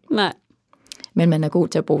sig selv. Nej. Men man er god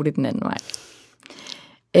til at bruge det den anden vej.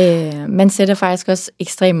 Man sætter faktisk også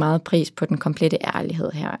ekstremt meget pris på den komplette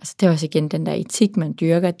ærlighed her. Altså, det er også igen den der etik, man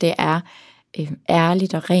dyrker. Det er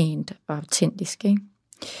ærligt og rent og autentisk, ikke?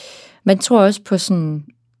 Man tror også på sådan,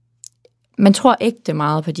 man tror ægte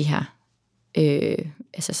meget på de her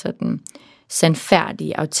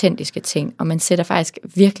sandfærdige, autentiske ting, og man sætter faktisk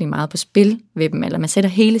virkelig meget på spil ved dem, eller man sætter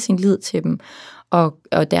hele sin lid til dem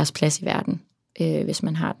og deres plads i verden, hvis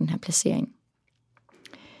man har den her placering.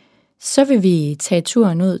 Så vil vi tage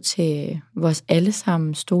turen ud til vores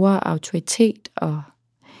allesammen store autoritet og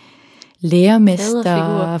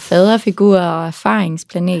lærermester, faderfigur og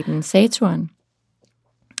erfaringsplaneten Saturn.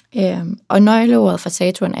 Og nøgleordet for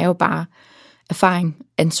Saturn er jo bare erfaring,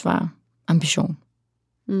 ansvar, ambition.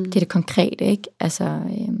 Det er det konkrete, ikke? Altså,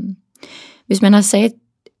 hvis man har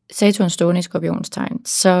Saturn stående i Skorpionens tegn,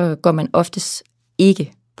 så går man oftest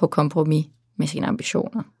ikke på kompromis med sine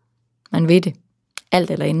ambitioner. Man ved det.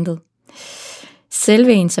 Alt eller intet.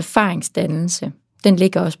 Selve ens erfaringsdannelse, den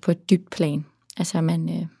ligger også på et dybt plan. Altså,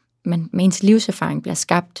 med ens livserfaring bliver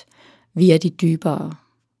skabt via de dybere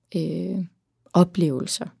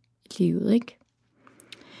oplevelser i livet, ikke?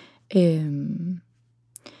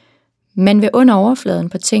 Man vil under overfladen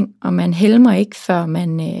på ting, og man helmer ikke, før man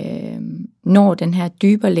når den her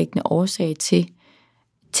dybereliggende årsag til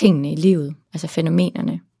tingene i livet, altså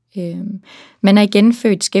fænomenerne. Man er igen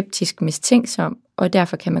født skeptisk mistænksom, og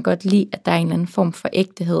derfor kan man godt lide, at der er en eller anden form for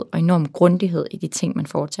ægthed og enorm grundighed i de ting, man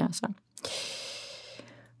foretager sig.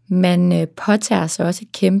 Man påtager sig også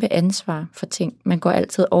et kæmpe ansvar for ting. Man går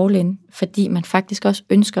altid all in, fordi man faktisk også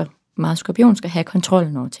ønsker meget skorpionsk at have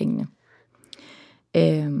kontrollen over tingene.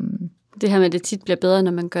 Det her med, at det tit bliver bedre,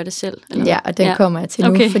 når man gør det selv? Eller? Ja, og den kommer jeg til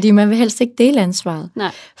nu, fordi man vil helst ikke dele ansvaret.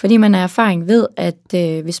 Nej. Fordi man har erfaring ved, at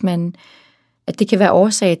at det kan være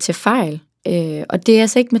årsag til fejl. Og det er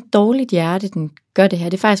altså ikke med dårligt hjerte, den gør det her.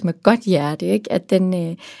 Det er faktisk med godt hjerte, ikke? At den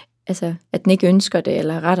ikke ønsker det,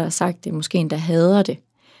 eller rettere sagt, det måske endda hader det.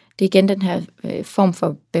 Det er igen den her form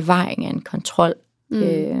for bevaring af en kontrol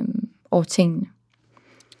over tingene.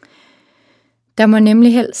 Der må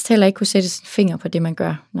nemlig helst heller ikke kunne sætte sin finger på det, man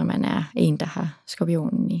gør, når man er en, der har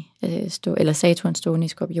Skorpionen eller Saturn stående i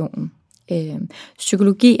Skorpionen.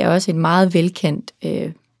 Psykologi er også et meget velkendt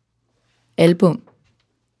album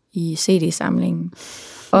i CD-samlingen.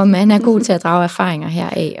 Og man er god til at drage erfaringer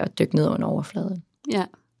heraf og dykke ned under overfladen. Ja.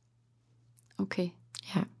 Okay.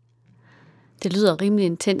 Ja. Det lyder rimelig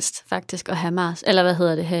intenst faktisk at have Mars, eller hvad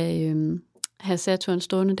hedder det, have Saturn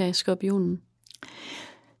stående der i Skorpionen.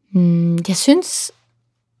 Jeg synes,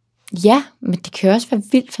 ja, men det kan også være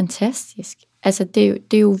vildt fantastisk. Altså,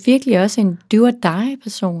 det er jo virkelig også en do or die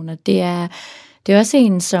person, og det er også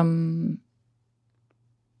en, som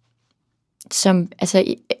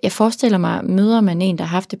altså, jeg forestiller mig, møder man en, der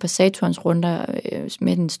har haft det på Saturns runder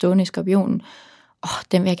med den stående i Skorpionen,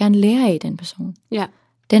 den vil jeg gerne lære af, den person. Ja.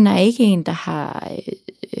 Den er ikke en, der har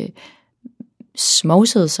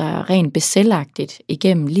smovset sig rent beselagtigt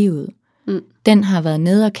igennem livet. Den har været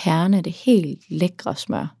nede og kerne det helt lækre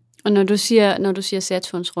smør. Og når du siger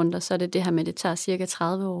Saturns runder, så er det det her med, at det tager cirka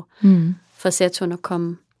 30 år for Saturn at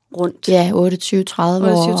komme rundt. Ja, 28-30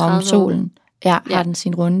 år om solen. Ja, har den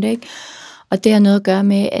sin runde, ikke? Og det har noget at gøre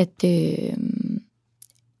med,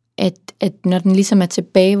 at når den ligesom er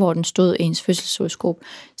tilbage, hvor den stod i ens fødselshoroskop,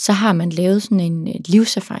 så har man lavet sådan en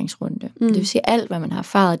livserfaringsrunde. Det vil sige, alt, hvad man har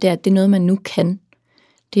erfaret, det er noget, man nu kan.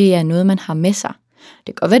 Det er noget, man har med sig. Det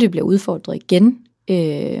kan godt være, det bliver udfordret igen,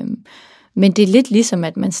 men det er lidt ligesom,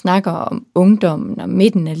 at man snakker om ungdommen og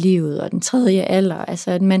midten af livet og den tredje alder.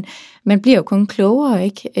 Altså, at man bliver jo kun klogere,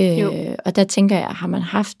 ikke? Og der tænker jeg, har man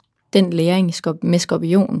haft den læring med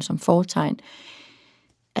Skorpionen som fortegn,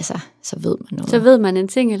 altså, så ved man noget. Så ved man en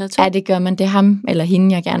ting eller to? Ja, det gør man. Det er ham eller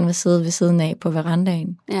hende, jeg gerne vil sidde ved siden af på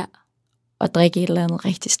verandaen. Ja. Og drikke et eller andet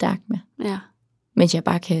rigtig stærkt med. Ja. Mens jeg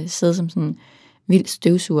bare kan sidde som sådan en vild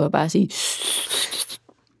støvsuger og bare sige...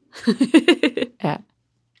 Ja.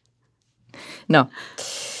 Nå.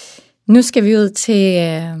 Nu skal vi ud til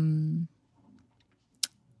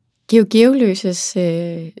Georgioløses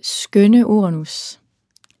skønne Uranus.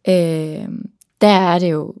 Der er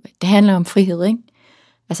det jo, det handler om frihed, ikke?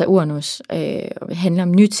 Altså Uranus handler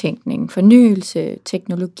om nytænkning, fornyelse,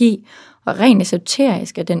 teknologi, og rent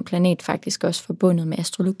esoterisk er den planet faktisk også forbundet med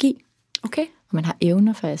astrologi. Okay. Og man har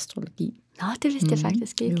evner for astrologi. Nå, det vidste jeg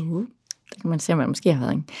faktisk ikke. Jo. Der kan man se, at man måske har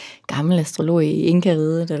været en gammel astrolog i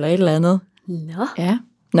Inka-riget eller et eller andet. Nå. Ja.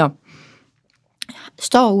 Nå.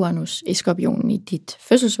 Står Uranus i Skorpionen i dit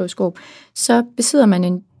fødselshoroskop, så besidder man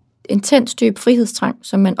en intens dyb frihedstrang,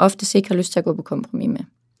 som man ofte ikke har lyst til at gå på kompromis med.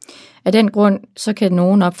 Af den grund, så kan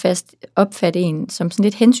nogen opfatte en som sådan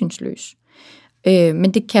lidt hensynsløs.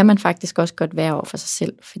 Men det kan man faktisk også godt være over for sig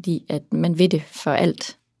selv, fordi at man vil det for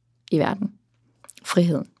alt i verden.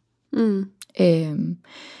 Friheden.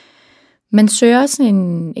 Man søger sådan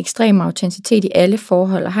en ekstrem autenticitet i alle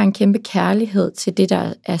forhold, og har en kæmpe kærlighed til det,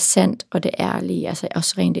 der er sandt og det ærlige, altså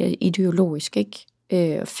også rent ideologisk, ikke?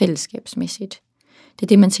 Og fællesskabsmæssigt. Det er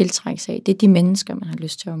det, man tiltrækkes af. Det er de mennesker, man har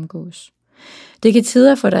lyst til at omgås. Det kan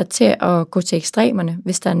tider få dig til at gå til ekstremerne,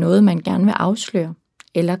 hvis der er noget, man gerne vil afsløre,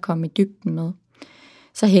 eller komme i dybden med.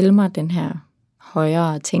 Så helmer den her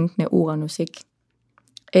højere tænkende Uranus ikke.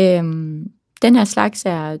 Den her slags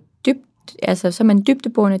er som en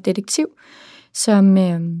dybdeborende detektiv, som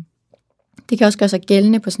det kan også gøre sig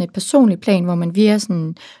gældende på sådan et personligt plan, hvor man via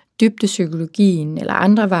sådan dybdepsykologien eller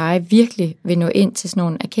andre veje virkelig vil nå ind til sådan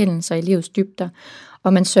nogle erkendelser i livets dybder,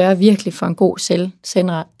 og man sørger virkelig for en god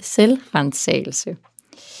selvrensagelse,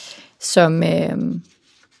 som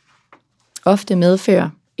ofte medfører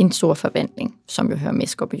en stor forvandling, som jo hører med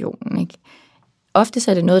Skorpionen, ikke?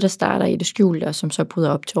 Ofte er det noget, der starter i det skjulte, og som så bryder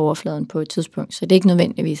op til overfladen på et tidspunkt, så det er ikke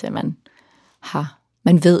nødvendigvis, at man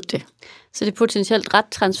ved det. Så det er potentielt ret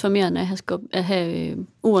transformerende at have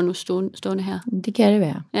Uranus stående her? Det kan det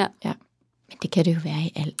være. Ja. Men det kan det jo være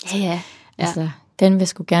i alt. Ja. Altså, den vil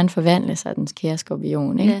sgu gerne forvandle sig, den kære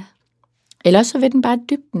Skorpion, ikke? Ja. Eller så vil den bare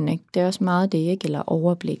dybden, ikke? Det er også meget det, ikke? Eller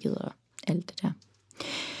overblikket og alt det der.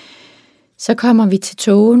 Så kommer vi til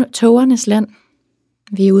tågernes land.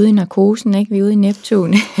 Vi er ude i narkosen, ikke? Vi er ude i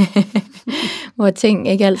Neptun, hvor ting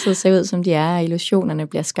ikke altid ser ud, som de er, og illusionerne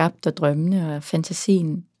bliver skabt, og drømmene og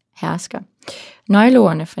fantasien hersker.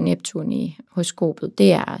 Nøgleordene for Neptun i horoskopet,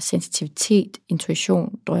 det er sensitivitet,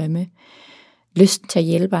 intuition, drømme, lysten til at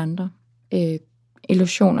hjælpe andre,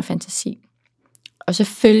 illusion og fantasi. Og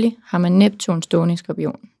selvfølgelig har man Neptun stående i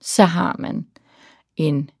Skorpionen, så har man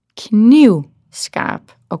en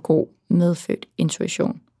knivskarp og god medfødt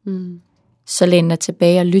intuition. Så læn dig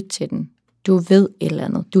tilbage og lyt til den. Du ved et eller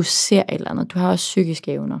andet, du ser et eller andet, du har også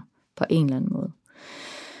psykiske evner på en eller anden måde.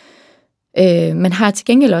 Man har til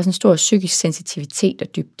gengæld også en stor psykisk sensitivitet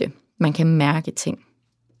og dybde. Man kan mærke ting,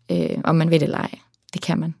 om man ved det eller ej. Det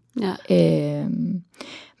kan man. Ja.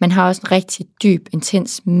 Man har også en rigtig dyb,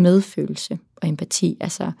 intens medfølelse og empati.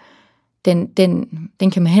 Altså, den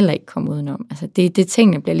kan man heller ikke komme udenom. Altså, det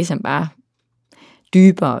tingene bliver ligesom bare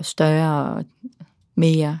dybere og større og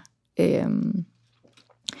mere.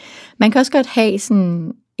 Man kan også godt have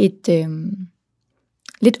sådan et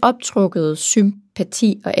lidt optrukket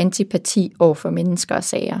sympati og antipati over for mennesker og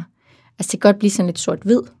sager. Altså det kan godt blive sådan lidt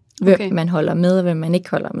sort-hvid, hvem man holder med og hvem man ikke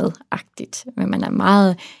holder med-agtigt. Men man er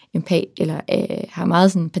meget eller har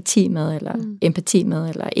meget sådan empati med,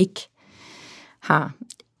 eller ikke har.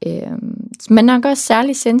 Man er også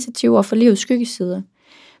særlig sensitiv over for livets skyggesider.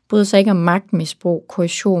 Bryder sig ikke om magtmisbrug,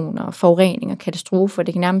 korruption og forurening og katastrofer.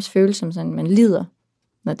 Det kan nærmest føles som sådan, man lider,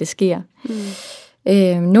 når det sker.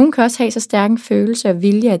 Nogen kan også have så stærk en følelse af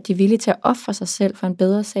vilje, at de er villige til at ofre sig selv for en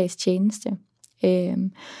bedre sags tjeneste.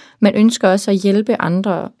 Man ønsker også at hjælpe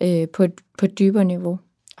andre på et dybere niveau.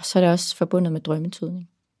 Og så er det også forbundet med drømmetydning.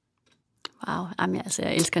 Wow,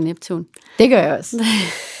 jeg elsker Neptun. Det gør jeg også.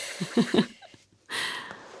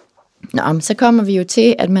 Nå, så kommer vi jo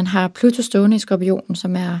til, at man har Pluto stående i Skorpionen,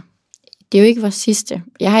 det er jo ikke vores sidste.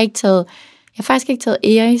 Jeg har faktisk ikke taget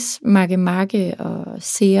Eris, Makemake og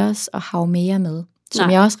Ceres og Haumea med,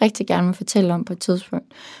 som jeg også rigtig gerne vil fortælle om på et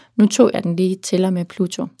tidspunkt. Nu tog jeg den lige til og med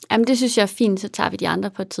Pluto. Jamen det synes jeg er fint, så tager vi de andre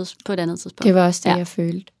på et andet tidspunkt. Det var også det, jeg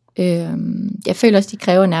følte. Jeg føler også, de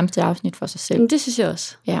kræver nærmest et afsnit for sig selv. Men det synes jeg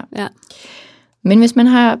også. Ja. Men hvis man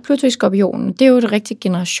har Pluto i Skorpionen, det er jo et rigtig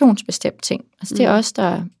generationsbestemt ting. Altså det er os,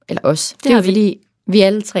 det er jo fordi, vi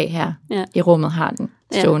alle tre her i rummet har den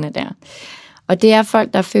stående der. Og det er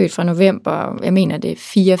folk, der er født fra november, jeg mener det er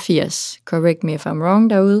 84, correct me if I'm wrong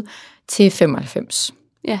derude, til 95.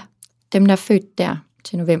 Ja. Dem, der er født der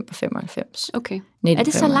til november 95. Okay. Er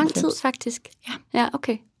det så lang tid faktisk? Ja. Ja,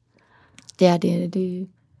 okay. Det er det.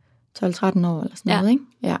 12-13 år eller sådan noget, ikke?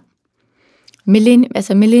 Ja.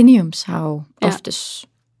 Millenniums har jo oftest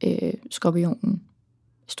Skorpionen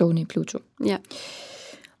stående i Pluto. Ja.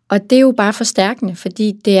 Og det er jo bare forstærkende,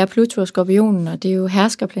 fordi det er Pluto og Skorpionen, og det er jo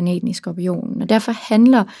herskerplaneten i Skorpionen. Og derfor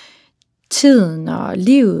handler tiden og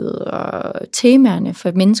livet og temaerne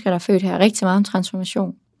for mennesker, der er født her, rigtig meget om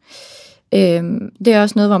transformation. Det er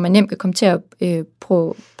også noget, hvor man nemt kan komme til at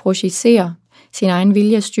projicere sin egen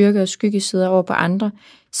vilje, styrke og skyggesider over på andre,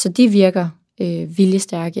 så de virker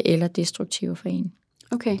viljestærke eller destruktive for en.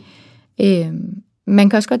 Okay. Man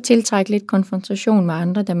kan også godt tiltrække lidt konfrontation med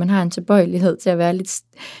andre, da man har en tilbøjelighed til at være lidt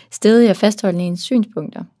stedig og fastholdende i ens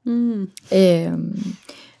synspunkter.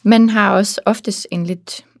 Man har også oftest en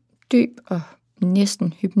lidt dyb og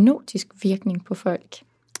næsten hypnotisk virkning på folk.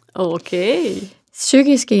 Okay.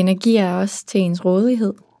 Psykiske energier er også til ens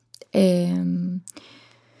rådighed.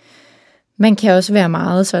 Man kan også være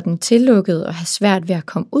meget sådan tillukket og have svært ved at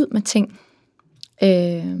komme ud med ting.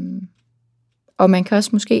 Og man kan også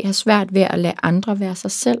måske have svært ved at lade andre være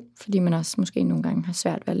sig selv, fordi man også måske nogle gange har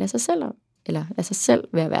svært ved at lade sig selv, eller lade sig selv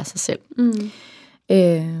ved at være sig selv.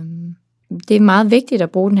 Det er meget vigtigt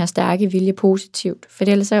at bruge den her stærke vilje positivt, for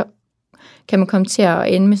ellers så kan man komme til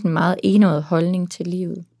at ende med sådan en meget enøjet holdning til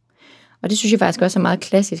livet. Og det synes jeg faktisk også er meget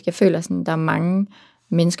klassisk. Jeg føler sådan, der er mange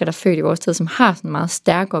mennesker, der er født i vores tid, som har sådan en meget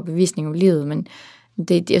stærk overbevisning om livet, men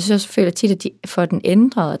jeg synes også, jeg føler tit, at de får den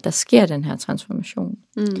ændret, at der sker den her transformation.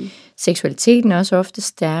 Seksualiteten er også ofte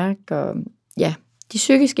stærk, og ja, de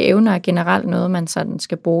psykiske evner er generelt noget, man sådan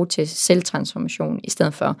skal bruge til selvtransformation, i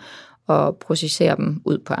stedet for at processere dem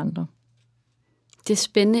ud på andre. Det er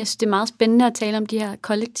spændende. Jeg synes, det er meget spændende at tale om de her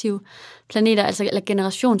kollektive planeter, altså eller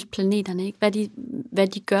generationsplaneterne, ikke? Hvad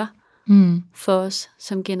de gør for os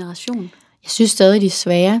som generation. Jeg synes stadig, de er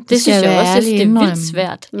svære. Det synes jeg også, det er vildt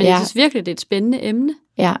svært, men jeg synes virkelig, det er et spændende emne.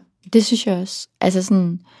 Ja, det synes jeg også. Altså sådan,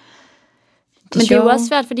 men det er jo også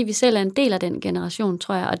svært, fordi vi selv er en del af den generation,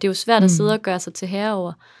 tror jeg, og det er jo svært at sidde og gøre sig til herre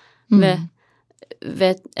over,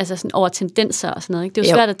 hvad, altså sådan over tendenser og sådan noget. Ikke? Det er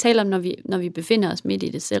jo svært at tale om, når vi befinder os midt i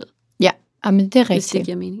det selv. Ja, men det er rigtigt. Hvis det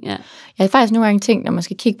giver mening, ja. Jeg har faktisk nogle gange tænkt, når man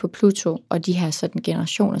skal kigge på Pluto og de her sådan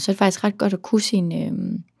generationer, så er det faktisk ret godt at kunne sin,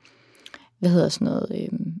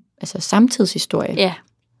 altså samtidshistorie. Ja,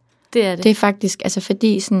 det er det. Det er faktisk, altså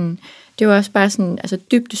fordi sådan, det var også bare sådan, altså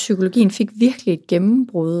dybdepsykologien fik virkelig et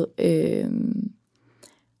gennembrud,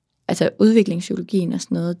 altså udviklingspsykologien og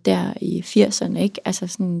sådan noget der i 80'erne, ikke? Altså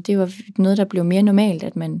sådan, det var noget, der blev mere normalt,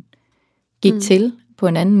 at man gik til på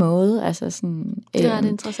en anden måde. Altså sådan, det er ret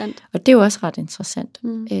interessant. Og det er jo også ret interessant.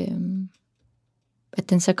 At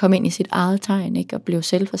den så kom ind i sit eget tegn, ikke? Og blev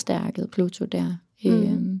selvforstærket, Pluto der.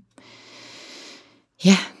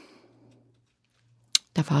 Ja.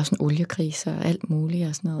 Der var også en oliekrise og alt muligt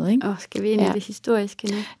og sådan noget, ikke? Skal vi ind i det historiske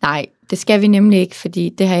nu? Nej, det skal vi nemlig ikke, fordi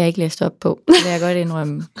det har jeg ikke læst op på. Det vil jeg godt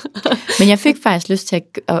indrømme. Men jeg fik faktisk lyst til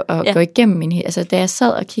at gå igennem min... Altså, da jeg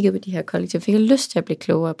sad og kiggede på de her kollektiver, fik jeg lyst til at blive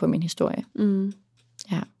klogere på min historie.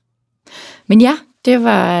 Ja. Men ja, det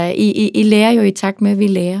var... I lærer jo i takt med, at vi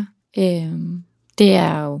lærer. Det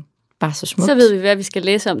er jo bare så smukt. Så ved vi, hvad vi skal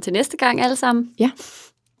læse om til næste gang alle sammen. Ja.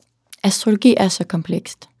 Astrologi er så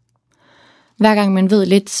komplekst. Hver gang man ved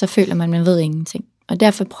lidt, så føler man ved ingenting. Og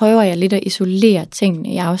derfor prøver jeg lidt at isolere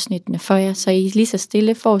tingene i afsnittene for jer, så I lige så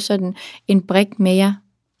stille får sådan en brik med jer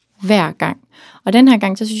hver gang. Og den her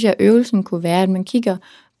gang, så synes jeg, at øvelsen kunne være, at man kigger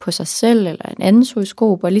på sig selv eller en anden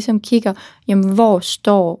horoskop, og ligesom kigger, jamen hvor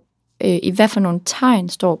står, i hvad for nogle tegn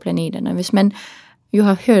står planeterne. Hvis man jo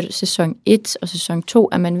har hørt sæson 1 og sæson 2,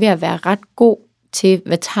 er man ved at være ret god til,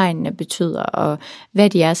 hvad tegnene betyder, og hvad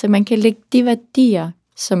de er. Så man kan lægge de værdier,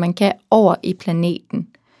 som man kan over i planeten.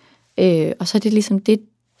 Og så er det ligesom det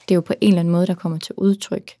er jo på en eller anden måde, der kommer til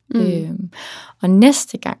udtryk. Og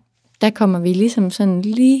næste gang, der kommer vi ligesom sådan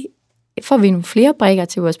lige, får vi nogle flere brikker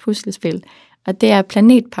til vores puslespil, og det er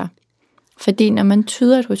planetpar. Fordi når man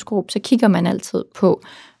tyder et horoskop, så kigger man altid på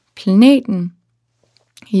planeten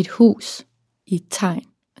i et hus, i et tegn.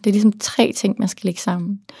 Og det er ligesom 3 ting, man skal lægge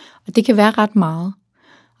sammen. Og det kan være ret meget.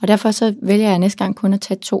 Og derfor så vælger jeg næste gang kun at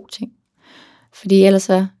tage 2 ting. Fordi ellers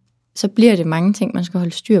så bliver det mange ting, man skal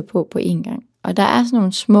holde styr på én gang. Og der er sådan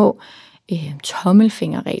nogle små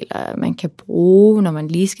tommelfingerregler, man kan bruge, når man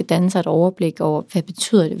lige skal danne sig et overblik over, hvad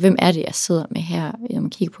betyder det? Hvem er det, jeg sidder med her, når man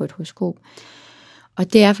kigger på et horoskop?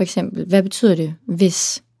 Og det er for eksempel, hvad betyder det,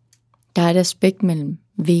 hvis der er et aspekt mellem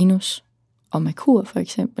Venus og Merkur for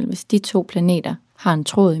eksempel, hvis de 2 planeter har en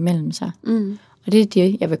tråd imellem sig. Og det er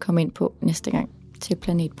det, jeg vil komme ind på næste gang til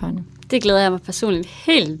planetparne. Det glæder jeg mig personligt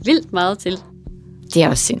helt vildt meget til. Det er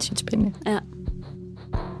også sindssygt spændende. Ja.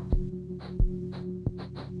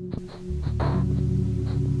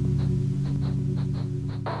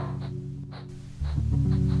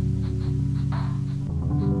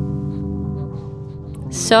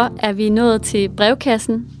 Så er vi nået til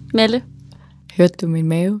brevkassen, Mette. Hørte du min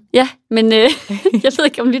mave? Ja, men jeg ved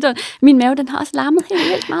ikke om lytter. Min mave, den har også larmet helt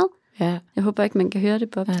vildt meget. Ja. Jeg håber ikke, man kan høre det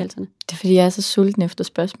på optagelserne. Ja. Det er, fordi jeg er så sulten efter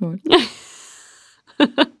spørgsmål.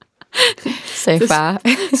 Sagde far.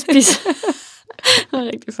 Spiser.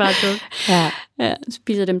 Rigtig far. Ja,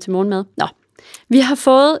 spiser dem til morgenmad. Nå, vi har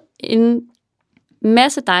fået en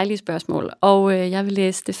masse dejlige spørgsmål, og jeg vil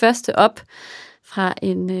læse det første op fra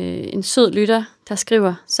en sød lytter, der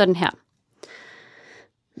skriver sådan her.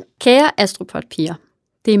 Kære astropodpiger,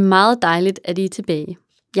 det er meget dejligt, at I er tilbage.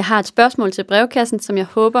 Jeg har et spørgsmål til brevkassen, som jeg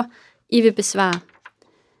håber, I vil besvare.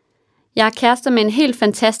 Jeg er kærester med en helt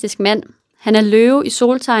fantastisk mand. Han er løve i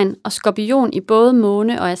soltegn og skorpion i både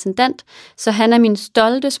måne og ascendant, så han er min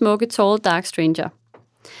stolte, smukke, tall, dark stranger.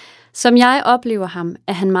 Som jeg oplever ham,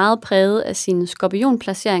 er han meget præget af sine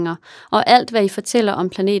skorpionplaceringer, og alt, hvad I fortæller om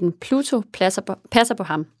planeten Pluto, passer på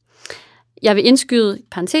ham. Jeg vil indskyde,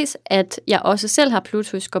 parentes, at jeg også selv har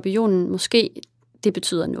Pluto i skorpionen. Måske det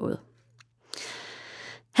betyder noget.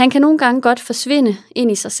 Han kan nogle gange godt forsvinde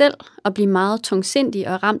ind i sig selv og blive meget tungsindig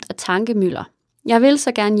og ramt af tankemylder. Jeg vil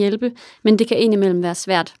så gerne hjælpe, men det kan indimellem være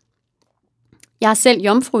svært. Jeg er selv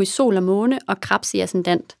jomfru i sol og måne og krebs i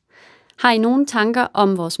ascendant. Har I nogle tanker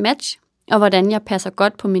om vores match, og hvordan jeg passer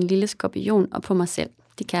godt på min lille skorpion og på mig selv?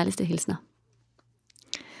 De kærligste hilsner.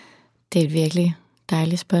 Det er et virkelig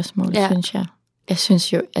dejligt spørgsmål, synes jeg. Jeg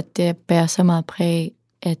synes jo, at det bærer så meget præg,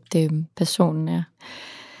 at personen er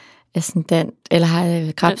ascendant, eller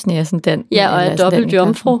har krebsen i ascendant. Ja, og er dobbelt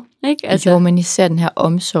jomfru, ikke? Altså. Jo, men især den her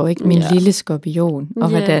omsorg, ikke? Min lille skorpion, og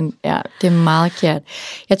hvordan, det er meget kært.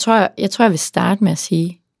 Jeg tror, jeg vil starte med at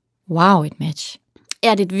sige, wow, et match.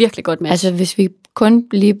 Ja, det er et virkelig godt match. Altså, hvis vi kun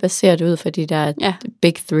lige baserer det ud for de der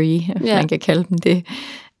big three, man kan kalde dem det,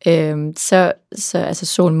 så altså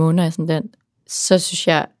sol, måne og ascendant, så synes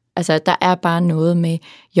jeg, altså, der er bare noget med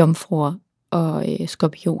jomfruer og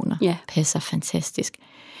skorpioner, passer fantastisk.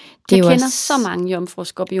 Jeg kender så mange jomfru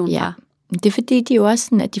skorpioner. Ja, det er fordi, de er jo også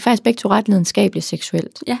sådan, at de er faktisk begge to ret lidenskabeligt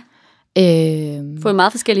seksuelt. Ja. På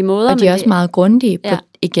meget forskellige måder. Og de er også meget grundige på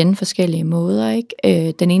igen forskellige måder,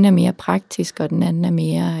 ikke? Den ene er mere praktisk, og den anden er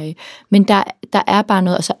mere... men der er bare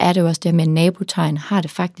noget, og så er det jo også det med nabotegn, har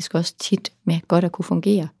det faktisk også tit med godt at kunne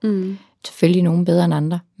fungere. Selvfølgelig nogen bedre end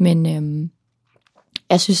andre, men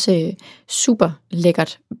jeg synes super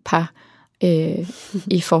lækkert par,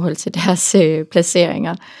 i forhold til deres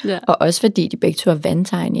placeringer. Ja. Og også fordi de begge to er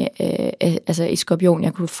vandtegn altså i skorpion.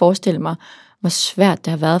 Jeg kunne forestille mig, hvor svært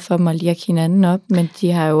det har været for dem at lirke hinanden op, men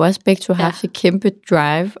de har jo også begge to haft et kæmpe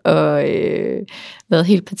drive og været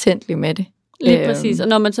helt patentlige med det. Lige præcis, og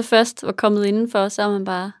når man så først var kommet indenfor, så er man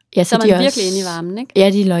bare så er man virkelig også inde i varmen, ikke? Ja,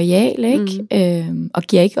 de er loyale, ikke? Og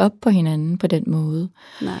giver ikke op på hinanden på den måde.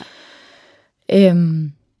 Nej.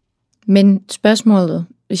 Men spørgsmålet,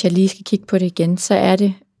 hvis jeg lige skal kigge på det igen, så er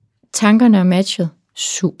det, tankerne er matchet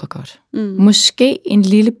super godt. Måske en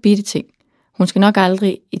lille bitte ting. Hun skal nok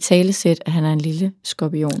aldrig i talesæt, at han er en lille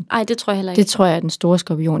skorpion. Nej, det tror jeg heller ikke. Det tror jeg, at den store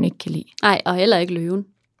skorpion ikke kan lide. Nej, og heller ikke løven.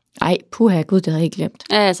 Nej, puha, gud, det havde jeg ikke glemt.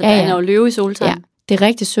 Ja, altså, han er jo løve i soltegn. Ja, det er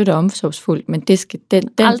rigtig sødt og omsorgsfuldt, men det skal den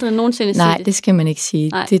aldrig nogensinde sige det. Nej, det skal man ikke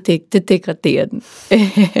sige. Det degraderer den.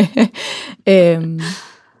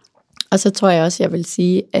 Og så tror jeg også, jeg vil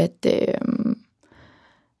sige, at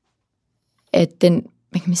den,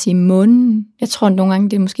 hvad kan man sige, månen, jeg tror nogle gange,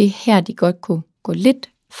 det er måske her, de godt kunne gå lidt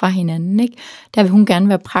fra hinanden, ikke? Der vil hun gerne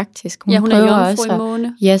være praktisk. Hun er jomfru i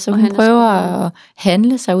måne. Ja, så hun prøver at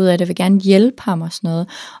handle sig ud af det, vil gerne hjælpe ham og sådan noget.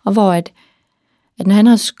 Og hvor at når han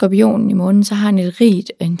har skorpionen i månen, så har han et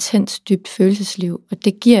rigt og intens, dybt følelsesliv, og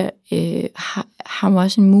det giver ham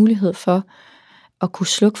også en mulighed for at kunne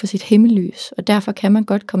slukke for sit himmellys, og derfor kan man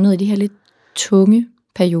godt komme ned i de her lidt tunge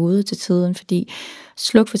periode til tiden, fordi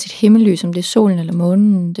sluk for sit himmellys, om det er solen eller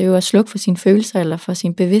månen, det er jo at slukke for sine følelser eller for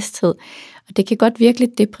sin bevidsthed, og det kan godt virke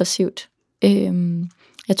lidt depressivt.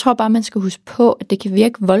 Jeg tror bare, man skal huske på, at det kan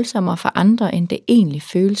virke voldsommere for andre, end det egentlig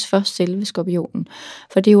føles for selve skorpionen,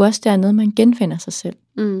 for det er jo også dernede, man genfinder sig selv.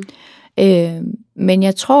 Men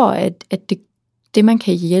jeg tror, at det man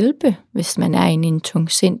kan hjælpe, hvis man er inde i en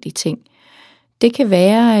tungsindig ting, det kan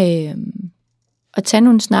være at tage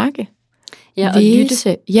nogle snakke. Ja, og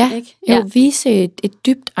lytte. Vise et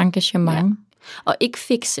dybt engagement. Ja. Og ikke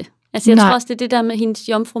fikse. Altså jeg tror også, det er det der med hendes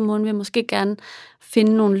jomfrumåne, vil måske gerne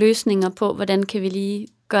finde nogle løsninger på, hvordan kan vi lige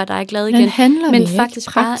gøre dig glad igen. Men faktisk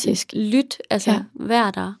praktisk. Bare lyt, altså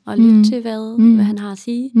vær der, og lyt til, hvad han har at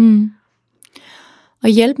sige. Og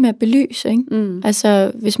hjælp med at belyse, ikke?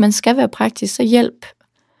 Altså hvis man skal være praktisk, så hjælp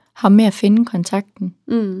ham med at finde kontakten.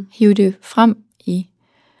 Hiv det frem i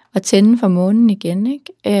og tænde for månen igen,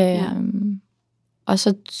 ikke? Og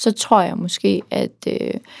så tror jeg måske, at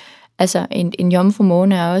altså en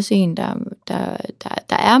jomfrumåne er også en, der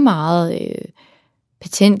er meget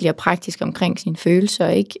patentlig og praktisk omkring sine følelser,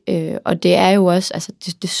 ikke? Og det er jo også, altså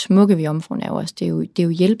det smukke ved jomfruen er jo også, det er jo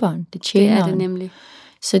hjælperen, det tjeneren. Det er det nemlig.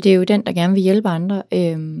 Så det er jo den, der gerne vil hjælpe andre.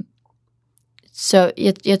 Så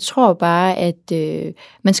jeg tror bare, at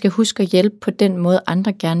man skal huske at hjælpe på den måde,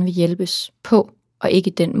 andre gerne vil hjælpes på, og ikke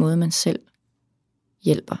den måde, man selv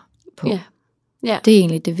hjælper på. Ja. Ja. Det er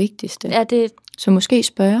egentlig det vigtigste. Ja, så måske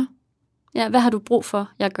spørge. Ja, hvad har du brug for,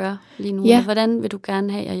 jeg gør lige nu? Ja. Hvordan vil du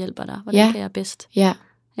gerne have, jeg hjælper dig? Hvordan kan jeg bedst? Ja.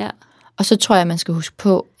 Og så tror jeg, man skal huske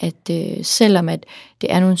på, at selvom at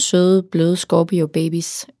det er nogle søde, bløde Skorpio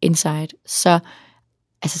babies inside, så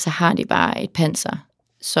har de bare et panser,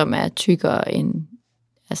 som er tykkere end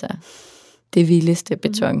det vildeste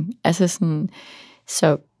beton. Altså sådan,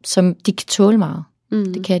 så som de kan tåle meget.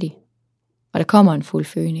 Det kan de. Og der kommer en fuld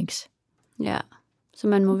fønix. Ja, så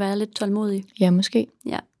man må være lidt tålmodig. Ja, måske.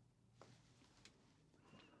 Ja.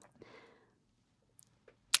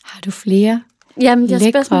 Har du flere? Jamen, det er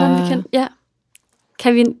spørgsmål, om vi kan... Ja.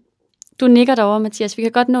 Kan vi... Du nikker derovre, Mathias. Vi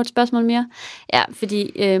kan godt nå et spørgsmål mere. Ja,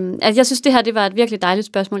 fordi jeg synes, det her det var et virkelig dejligt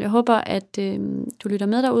spørgsmål. Jeg håber, at du lytter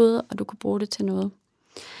med derude, og du kan bruge det til noget.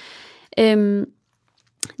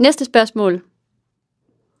 Næste spørgsmål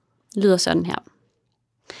lyder sådan her.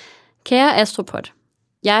 Kære astropod,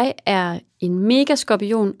 jeg er en mega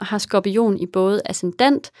skorpion og har skorpion i både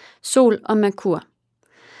ascendant, sol og merkur.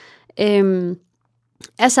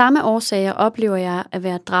 Af samme årsager oplever jeg at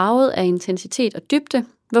være draget af intensitet og dybde,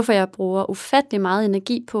 hvorfor jeg bruger ufattelig meget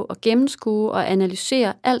energi på at gennemskue og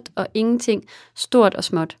analysere alt og ingenting, stort og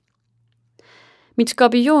småt. Mit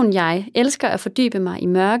skorpion jeg elsker at fordybe mig i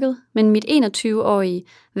mørket, men mit 21-årige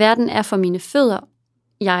verden er for mine fødder.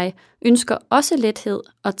 Jeg ønsker også lethed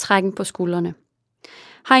og trækken på skuldrene.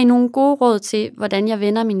 Har I nogle gode råd til, hvordan jeg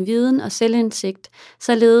vender min viden og selvindsigt,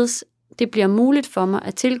 således det bliver muligt for mig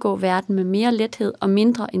at tilgå verden med mere lethed og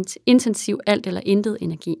mindre intensiv alt eller intet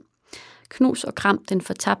energi? Knus og kram den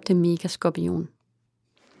fortabte mega-skorpion.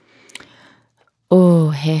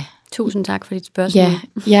 Tusind tak for dit spørgsmål.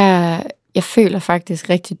 Ja, jeg føler faktisk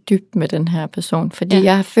rigtig dybt med den her person, fordi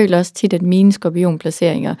jeg føler også tit, at mine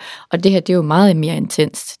skorpionplaceringer, og det her, det er jo meget mere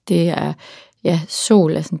intenst. Det er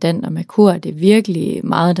sol, ascendant og merkur, det er virkelig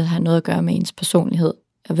meget, der har noget at gøre med ens personlighed,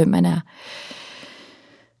 og hvem man er.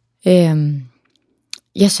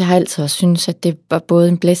 Jeg har altid også synes, at det var både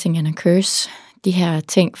en blessing and a curse, de her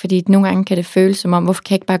ting, fordi nogle gange kan det føles som om, hvorfor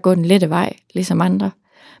kan jeg ikke bare gå den lette vej, ligesom andre?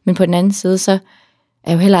 Men på den anden side, så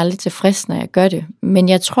er jeg jo heller aldrig tilfreds, når jeg gør det. Men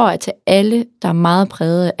jeg tror, at til alle, der er meget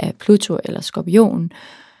præget af Pluto eller Skorpion,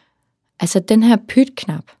 altså den her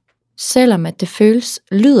pytknap, selvom at det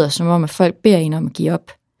lyder som om, at folk beder en om at give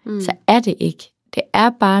op, så er det ikke. Det er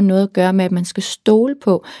bare noget at gøre med, at man skal stole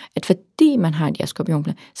på, at fordi man har de her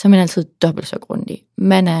skorpionplaner, så er man altid dobbelt så grundig.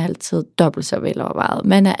 Man er altid dobbelt så velovervejet.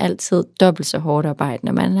 Man er altid dobbelt så hårdt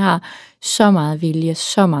arbejdende. Man har så meget vilje,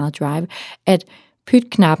 så meget drive, at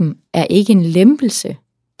pytknappen er ikke en lempelse.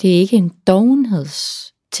 Det er ikke en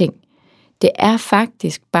dovenhedsting. Det er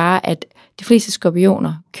faktisk bare, at de fleste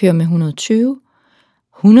skorpioner kører med 120.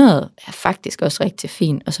 100 er faktisk også rigtig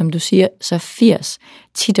fint, og som du siger, så er 80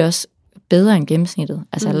 tit også bedre end gennemsnittet.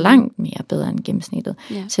 Altså langt mere bedre end gennemsnittet.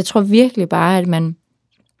 Yeah. Så jeg tror virkelig bare, at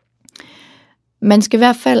man skal i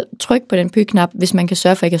hvert fald trykke på den pytknap, hvis man kan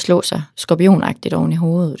sørge for ikke at slå sig skorpionagtigt oven i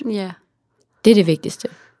hovedet. Yeah. Det er det vigtigste.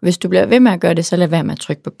 Hvis du bliver ved med at gøre det, så lad være med at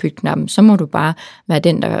trykke på pytknappen. Så må du bare være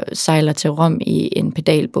den, der sejler til Rom i en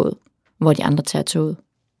pedalbåd, hvor de andre tager toget.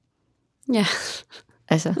 Ja,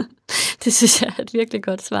 altså. Det synes jeg er et virkelig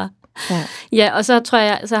godt svar. Ja, og så tror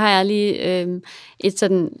jeg, så har jeg lige et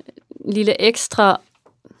sådan lille ekstra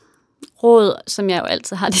råd, som jeg jo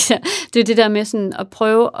altid har. Det er det der med sådan at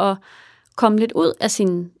prøve at komme lidt ud af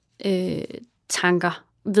sine tanker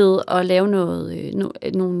ved at lave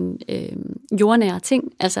nogle jordnære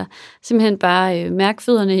ting. Altså simpelthen bare mærke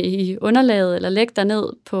fødderne i underlaget, eller lægge dig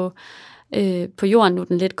ned på jorden. Nu er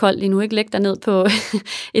den lidt kold lige nu, ikke? Læg dig ned på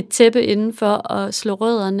et tæppe indenfor og slå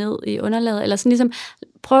rødder ned i underlaget. Eller sådan ligesom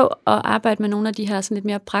prøv at arbejde med nogle af de her sådan lidt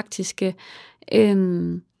mere praktiske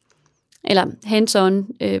eller hands-on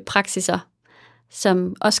praksiser,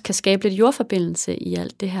 som også kan skabe lidt jordforbindelse i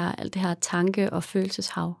alt det her tanke- og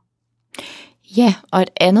følelseshav. Ja, og et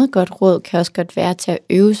andet godt råd kan også godt være til at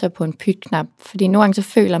øve sig på en pytknap, fordi nogle gange så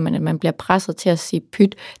føler man, at man bliver presset til at sige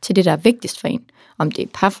pyt til det, der er vigtigst for en. Om det er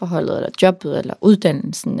parforholdet, eller jobbet, eller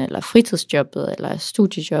uddannelsen, eller fritidsjobbet, eller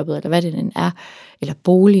studiejobbet, eller hvad det end er, eller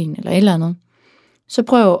boligen, eller et eller andet. Så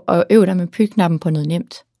prøv at øve dig med pytknappen på noget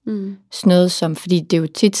nemt. Sådan noget som, fordi det er jo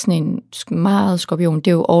tit sådan en meget skorpion, det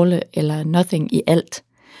er jo all eller nothing i alt.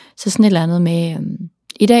 Så sådan et eller andet med,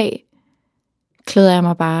 i dag klæder jeg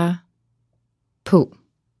mig bare på.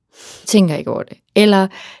 Tænker ikke over det. Eller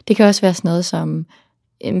det kan også være sådan noget som,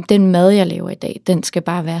 den mad, jeg laver i dag, den skal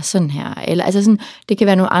bare være sådan her. Eller altså sådan, det kan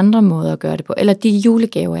være nogle andre måder at gøre det på. Eller de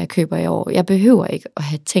julegaver, jeg køber i år. Jeg behøver ikke at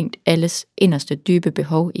have tænkt alles inderste dybe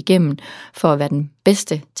behov igennem, for at være den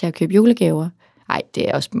bedste til at købe julegaver. Nej, det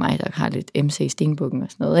er også mig, der har lidt MC i stingbukken og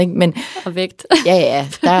sådan noget. Ikke? Men, og vægt. ja,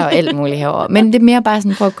 der er jo alt muligt herovre. Men det er mere bare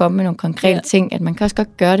sådan, prøv at komme med nogle konkrete ting, at man kan også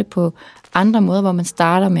godt gøre det på andre måder, hvor man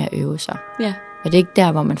starter med at øve sig. Ja. Og det er ikke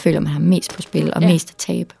der, hvor man føler, man har mest på spil og mest at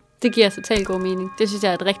tabe. Det giver totalt god mening. Det synes jeg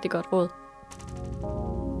er et rigtig godt råd.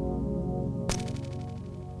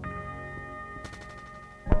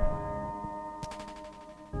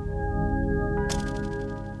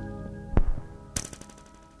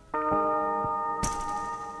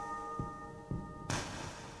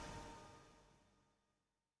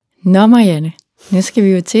 Nå Marianne, nu skal vi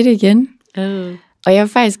jo til det igen. Og jeg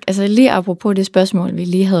faktisk, altså lige apropos det spørgsmål, vi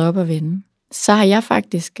lige havde op at vende, så har jeg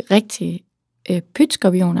faktisk rigtig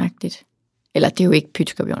pytskorpionagtigt. Eller det er jo ikke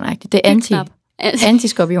pytskorpionagtigt, det er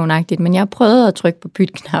antiskorpionagtigt, men jeg har prøvet at trykke på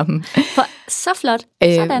pytknappen. Så flot.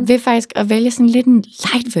 Sådan. Ved faktisk at vælge sådan lidt en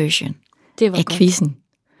light version af quizzen.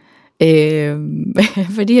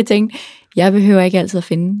 Fordi jeg tænkte, jeg behøver ikke altid at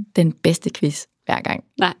finde den bedste quiz hver gang.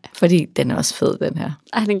 Nej. Fordi den er også fed, den her.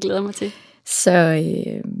 Ej, den glæder mig til. Så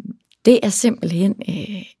det er simpelthen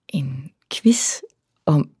en quiz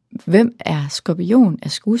om, hvem er Skorpion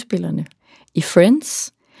af skuespillerne i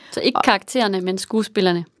Friends. Så ikke karaktererne, men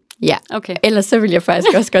skuespillerne? Ja, okay. Ellers så vil jeg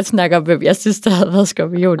faktisk også godt snakke om, hvem jeg synes, der havde været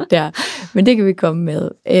Skorpion der. Men det kan vi komme med.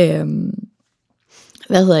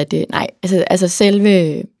 Hvad hedder det? Nej, altså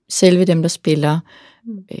selve dem, der spiller.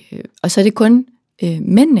 Og så er det kun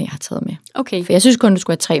mændene, jeg har taget med. Okay. For jeg synes kun, du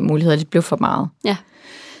skulle have 3 muligheder, det blev for meget. Ja.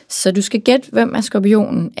 Så du skal gætte, hvem er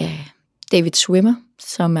Skorpionen af David Schwimmer,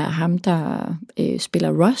 som er ham, der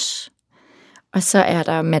spiller Ross. Og så er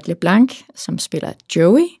der Matt LeBlanc, som spiller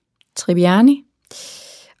Joey Tribbiani.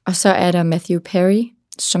 Og så er der Matthew Perry,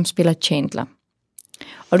 som spiller Chandler.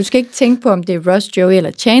 Og du skal ikke tænke på, om det er Ross, Joey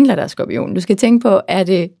eller Chandler, der er Skorpionen. Du skal tænke på, er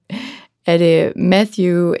det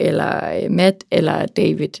Matthew eller Matt eller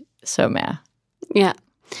David, som er... Ja.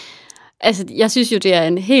 Altså, jeg synes jo, det er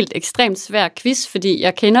en helt ekstremt svær quiz, fordi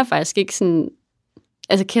jeg kender faktisk ikke sådan...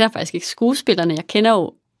 Altså, jeg kender faktisk ikke skuespillerne. Jeg kender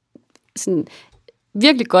jo sådan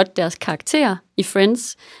virkelig godt deres karakterer i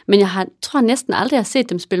Friends, men jeg tror næsten aldrig, jeg har set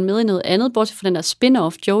dem spille med i noget andet, bortset fra den der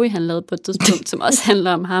spin-off Joey, han lavede på et tidspunkt, som også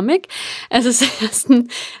handler om ham, ikke? Altså, så jeg sådan...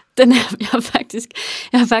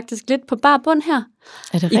 Jeg er faktisk lidt på bar bund her.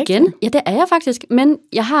 Er det rigtigt? Igen? Ja, det er jeg faktisk, men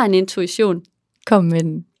jeg har en intuition. Kom med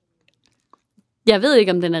den. Jeg ved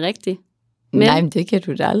ikke, om den er rigtig. Nej, men det kan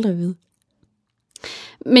du da aldrig vide.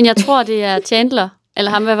 Men jeg tror, det er Chandler.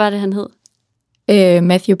 Eller ham, hvad var det, han hed?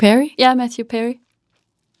 Matthew Perry? Ja, Matthew Perry.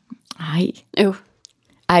 Nej. Jo.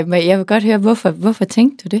 Ej, men jeg vil godt høre, hvorfor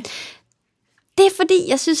tænkte du det? Det er fordi,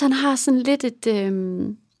 jeg synes, han har sådan lidt et...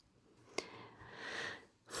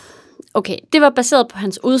 Okay, det var baseret på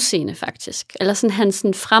hans udseende faktisk, eller sådan hans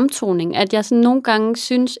sådan fremtoning, at jeg sådan nogle gange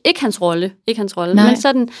synes, ikke hans rolle, men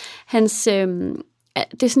sådan hans,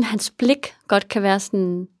 det er sådan hans blik godt kan være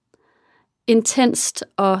sådan intenst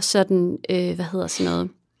og sådan, hvad hedder sådan noget,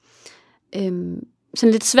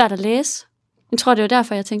 sådan lidt svært at læse. Jeg tror, det var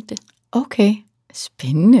derfor, jeg tænkte det. Okay,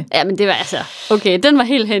 spændende. Ja, men det var altså, okay, den var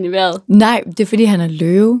helt hen i vejret. Nej, det er fordi, han er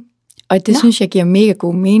løve. Og det synes jeg giver mega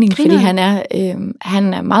god mening, fordi han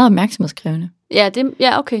er meget opmærksomhedskrævende.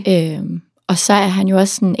 Ja, okay. Og så er han jo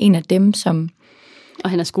også sådan en af dem, som... Og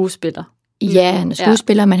han er skuespiller. Ja, han er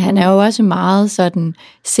skuespiller, men han er jo også meget sådan,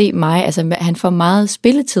 se mig, altså han får meget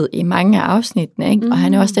spilletid i mange af afsnittene, ikke? Og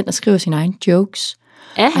han er også den, der skriver sine egne jokes.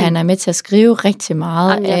 Og han er med til at skrive rigtig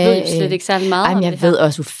meget. Jamen, jeg ved jo slet ikke særlig meget om det her. Jeg ved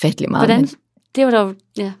også ufattelig meget. Hvordan? Det var dog...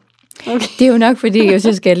 Ja. Okay. Det er jo nok, fordi jeg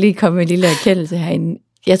synes, skal jeg lige komme med en lille erkendelse herinde.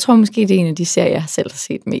 Jeg tror måske, det er en af de serier, jeg selv har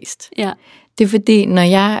set mest. Ja. Det er fordi, når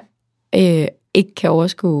jeg ikke kan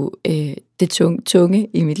overskue det tunge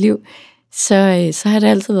i mit liv, så har det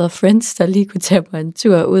altid været Friends, der lige kunne tage mig en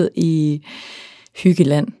tur ud i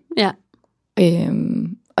hyggeland. Ja.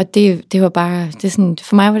 Og det var bare, det er sådan,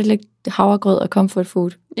 for mig var det lidt havregrød og comfort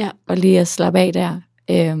food. Ja. Og lige at slappe af der.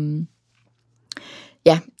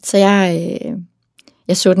 Ja, så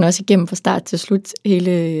jeg så den også igennem fra start til slut,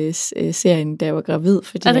 hele serien, da jeg var gravid,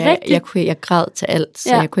 fordi jeg græd til alt,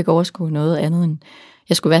 så jeg kunne ikke overskue noget andet end,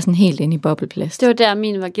 jeg skulle være sådan helt inde i bobleplast. Det var der,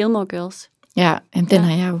 min var Gilmore Girls. Ja, jamen, den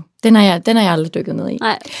har jeg jo, den har jeg aldrig dykket ned i.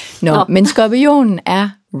 Nej. Nå, men Skorpionen er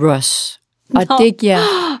Ross. Og det giver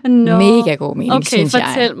mega god mening, synes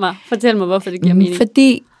jeg. Fortæl mig, hvorfor det giver mening.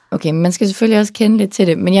 Fordi, okay, man skal selvfølgelig også kende lidt til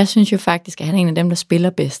det, men jeg synes jo faktisk, at han er en af dem, der spiller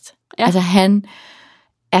bedst. Ja. Altså han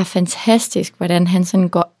er fantastisk, hvordan han sådan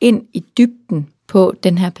går ind i dybden på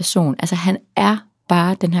den her person. Altså han er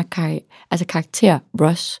bare den her karakter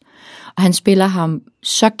Ross. Og han spiller ham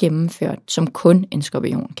så gennemført, som kun en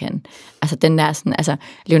skorpion kan. Altså den der sådan, altså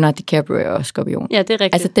Leonardo DiCaprio og skorpion. Ja, det er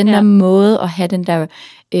rigtigt. Altså den der måde at have den der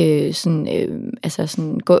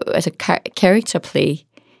character play.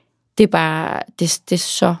 Det er bare, det er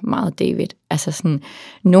så meget David. Altså sådan,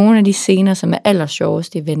 nogle af de scener, som er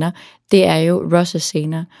allersjovest i Venner, det er jo Ross'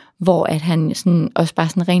 scener, hvor at han sådan, også bare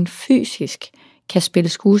sådan rent fysisk kan spille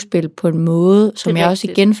skuespil på en måde, som jeg også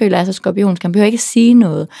igen føler er så skorpionsk. Han behøver ikke sige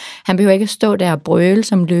noget. Han behøver ikke stå der og brøle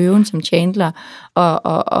som løven, som Chandler,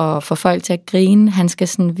 og få folk til at grine. Han skal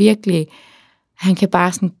sådan virkelig, han kan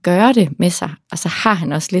bare sådan gøre det med sig. Og så har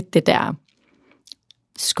han også lidt det der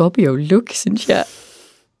Scorpio-look, synes jeg.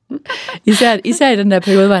 Især i den der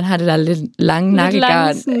periode, hvor han har det der lidt lange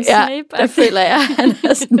nakkegarn. Ja, der føler jeg, at han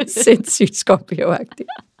er sådan sindssygt Scorpio-agtig.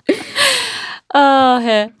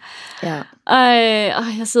 Ja.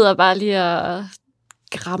 Jeg sidder bare lige og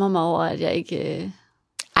grammer mig over, at jeg ikke...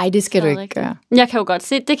 Ej, det skal du ikke gøre. Jeg kan jo godt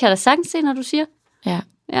se, det kan jeg da sagtens se, når du siger. Ja.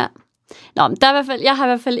 Nå, men der er i hvert fald, jeg har i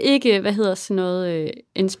hvert fald ikke,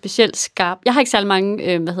 en specielt skarp... Jeg har ikke særlig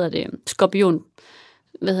mange, skorpion...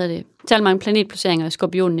 særlig mange planetplaceringer af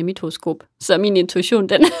skorpionen i mit horoskop. Så min intuition,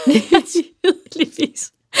 den er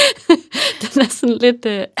tydeligvis... den er sådan lidt...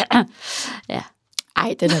 ja.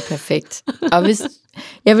 Ej, den er perfekt. Og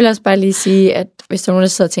jeg vil også bare lige sige, at hvis der er nogen, der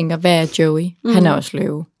sidder og tænker, hvad er Joey? Han er også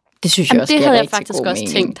løve. Det synes jeg også giver rigtig god mening. Det havde jeg faktisk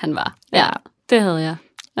også tænkt, han var. Ja, det havde jeg.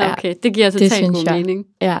 Okay, det giver totalt god mening.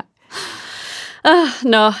 Ja.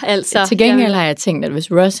 Altså. Til gengæld har jeg tænkt, at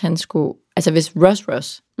hvis Ross, han skulle... Altså hvis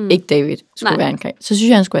Ross, ikke David, skulle være en karakter, så synes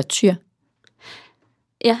jeg, han skulle være tyr.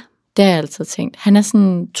 Ja. Det har jeg altid tænkt. Han er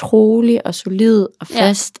sådan trolig og solid og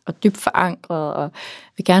fast og dybt forankret og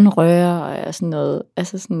vil gerne røre og sådan noget.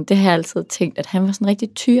 Altså sådan, det har jeg altid tænkt, at han var sådan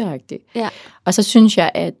rigtig tyragtig. Ja. Og så synes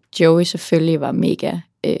jeg, at Joey selvfølgelig var mega,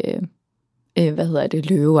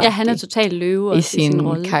 løveagtig. Ja, han er totalt løve i sin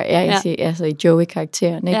rolle. Altså i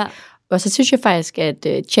Joey-karakteren. Ikke? Ja. Og så synes jeg faktisk, at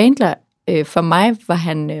Chandler, for mig var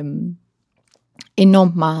han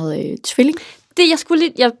enormt meget tvilling.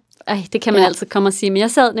 Det kan man altid komme og sige, men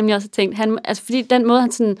jeg sad nemlig også og tænkte, fordi den måde,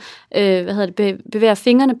 han sådan, bevæger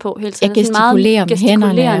fingrene på hele tiden. Jeg gestikulerer med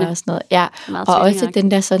hænderne og sådan noget. Ja, og også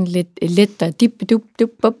den der sådan lidt der dip, dup, dup,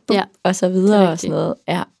 bup, og så videre og sådan noget.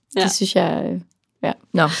 Ja, det synes jeg,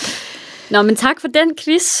 Nå, men tak for den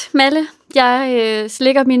quiz, Malle. Jeg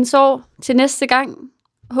slikker mine sår til næste gang.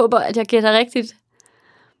 Håber, at jeg gætter rigtigt.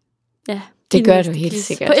 Ja, det gør du helt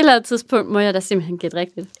sikkert. På et eller andet tidspunkt må jeg da simpelthen gætte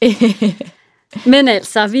rigtigt. Men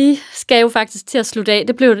altså, vi skal jo faktisk til at slutte af.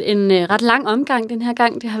 Det blev en ret lang omgang den her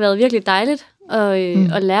gang. Det har været virkelig dejligt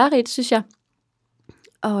og lærerigt, synes jeg,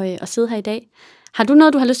 at sidde her i dag. Har du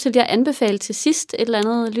noget, du har lyst til at anbefale til sidst? Et eller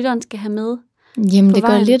andet, lytteren skal have med? Jamen, det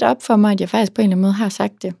går lidt op for mig, at jeg faktisk på en eller anden måde har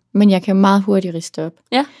sagt det. Men jeg kan meget hurtigt riste op.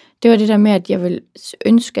 Ja. Det var det der med, at jeg vil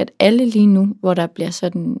ønske, at alle lige nu, hvor der bliver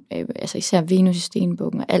sådan, især Venus i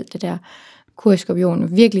stenbukken og alt det der, kur i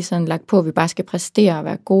Skorpionen, virkelig sådan lagt på, at vi bare skal præstere og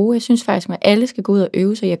være gode. Jeg synes faktisk, at alle skal gå ud og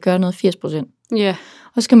øve sig, jeg gør noget 80%. Ja.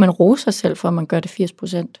 Og så skal man rose sig selv for, at man gør det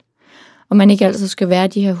 80%. Og man ikke altid skal være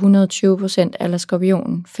de her 120% eller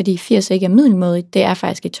Skorpionen, fordi 80 ikke er middelmådigt, det er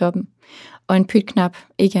faktisk i toppen. Og en pytknap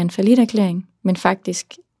ikke er en falliterklæring, men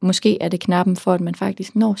faktisk, måske er det knappen for, at man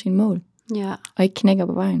faktisk når sin mål. Ja. Og ikke knækker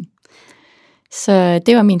på vejen. Så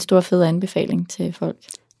det var min store fede anbefaling til folk.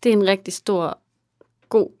 Det er en rigtig stor,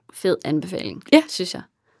 god, fed anbefaling, synes jeg.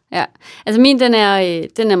 Ja. Altså min, den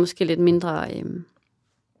er måske lidt mindre...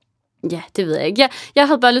 det ved jeg ikke. Jeg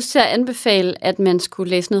havde bare lyst til at anbefale, at man skulle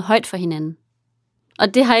læse noget højt for hinanden.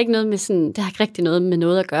 Og det har ikke noget med det har ikke rigtig noget med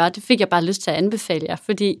noget at gøre. Det fik jeg bare lyst til at anbefale jer,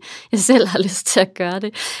 fordi jeg selv har lyst til at gøre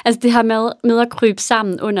det. Altså det her med at krybe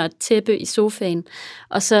sammen under et tæppe i sofaen,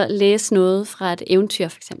 og så læse noget fra et eventyr,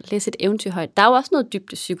 for eksempel. Læse et eventyr højt. Der er jo også noget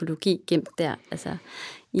dybde psykologi gemt der, altså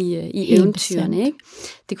i eventyrene, ikke?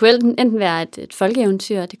 Det kunne enten være et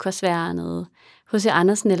folkeeventyr, det kunne også være noget H.C.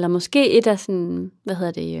 Andersen, eller måske et af sådan,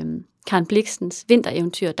 Karen Blixens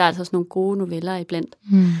vintereventyr. Der er altså også nogle gode noveller iblandt.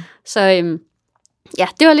 Så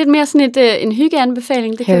det var lidt mere sådan en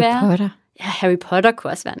hyggeanbefaling. Det Harry kan være. Potter. Ja, Harry Potter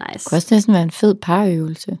kunne også være nice. Det kunne også næsten være en fed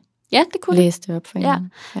parøvelse. Ja, det kunne læse det op for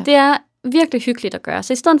hinanden. Ja, det er virkelig hyggeligt at gøre.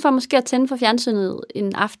 Så i stedet for måske at tænde for fjernsynet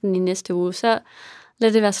en aften i næste uge, så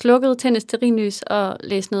lad det være slukket, tænd et stearinlys og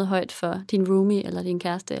læs noget højt for din roomie, eller din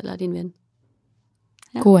kæreste, eller din ven.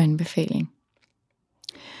 Ja. God anbefaling.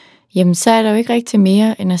 Jamen, så er der jo ikke rigtig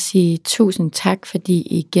mere end at sige tusind tak, fordi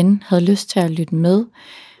I igen havde lyst til at lytte med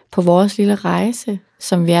på vores lille rejse,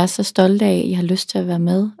 som vi er så stolte af, I har lyst til at være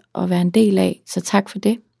med og være en del af. Så tak for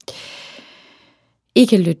det. I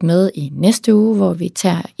kan lytte med i næste uge, hvor vi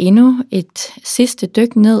tager endnu et sidste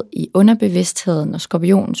dyk ned i underbevidstheden og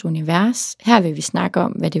Skorpionens univers. Her vil vi snakke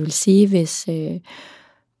om, hvad det vil sige, hvis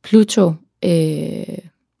Pluto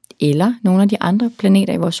eller nogle af de andre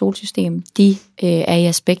planeter i vores solsystem, de er i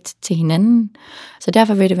aspekt til hinanden. Så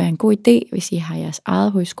derfor vil det være en god idé, hvis I har jeres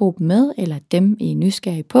eget horoskop med, eller dem I er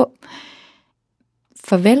nysgerrige på.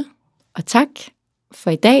 Farvel og tak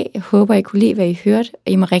for i dag. Jeg håber, I kunne lide, hvad I hørte,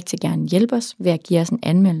 og I må rigtig gerne hjælpe os ved at give os en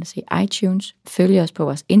anmeldelse i iTunes. Følg os på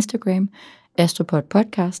vores Instagram, Astropod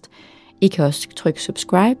Podcast. I kan også trykke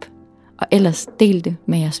subscribe, og ellers del det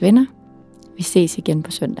med jeres venner. Vi ses igen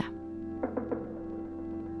på søndag.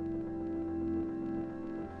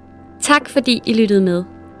 Tak fordi I lyttede med,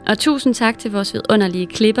 og tusind tak til vores vidunderlige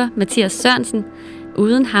klipper, Mathias Sørensen.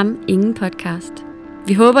 Uden ham, ingen podcast.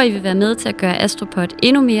 Vi håber, I vil være med til at gøre Astropod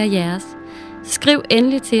endnu mere jeres. Skriv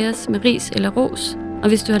endelig til os med ris eller ros, og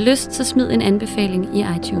hvis du har lyst, så smid en anbefaling i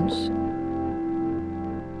iTunes.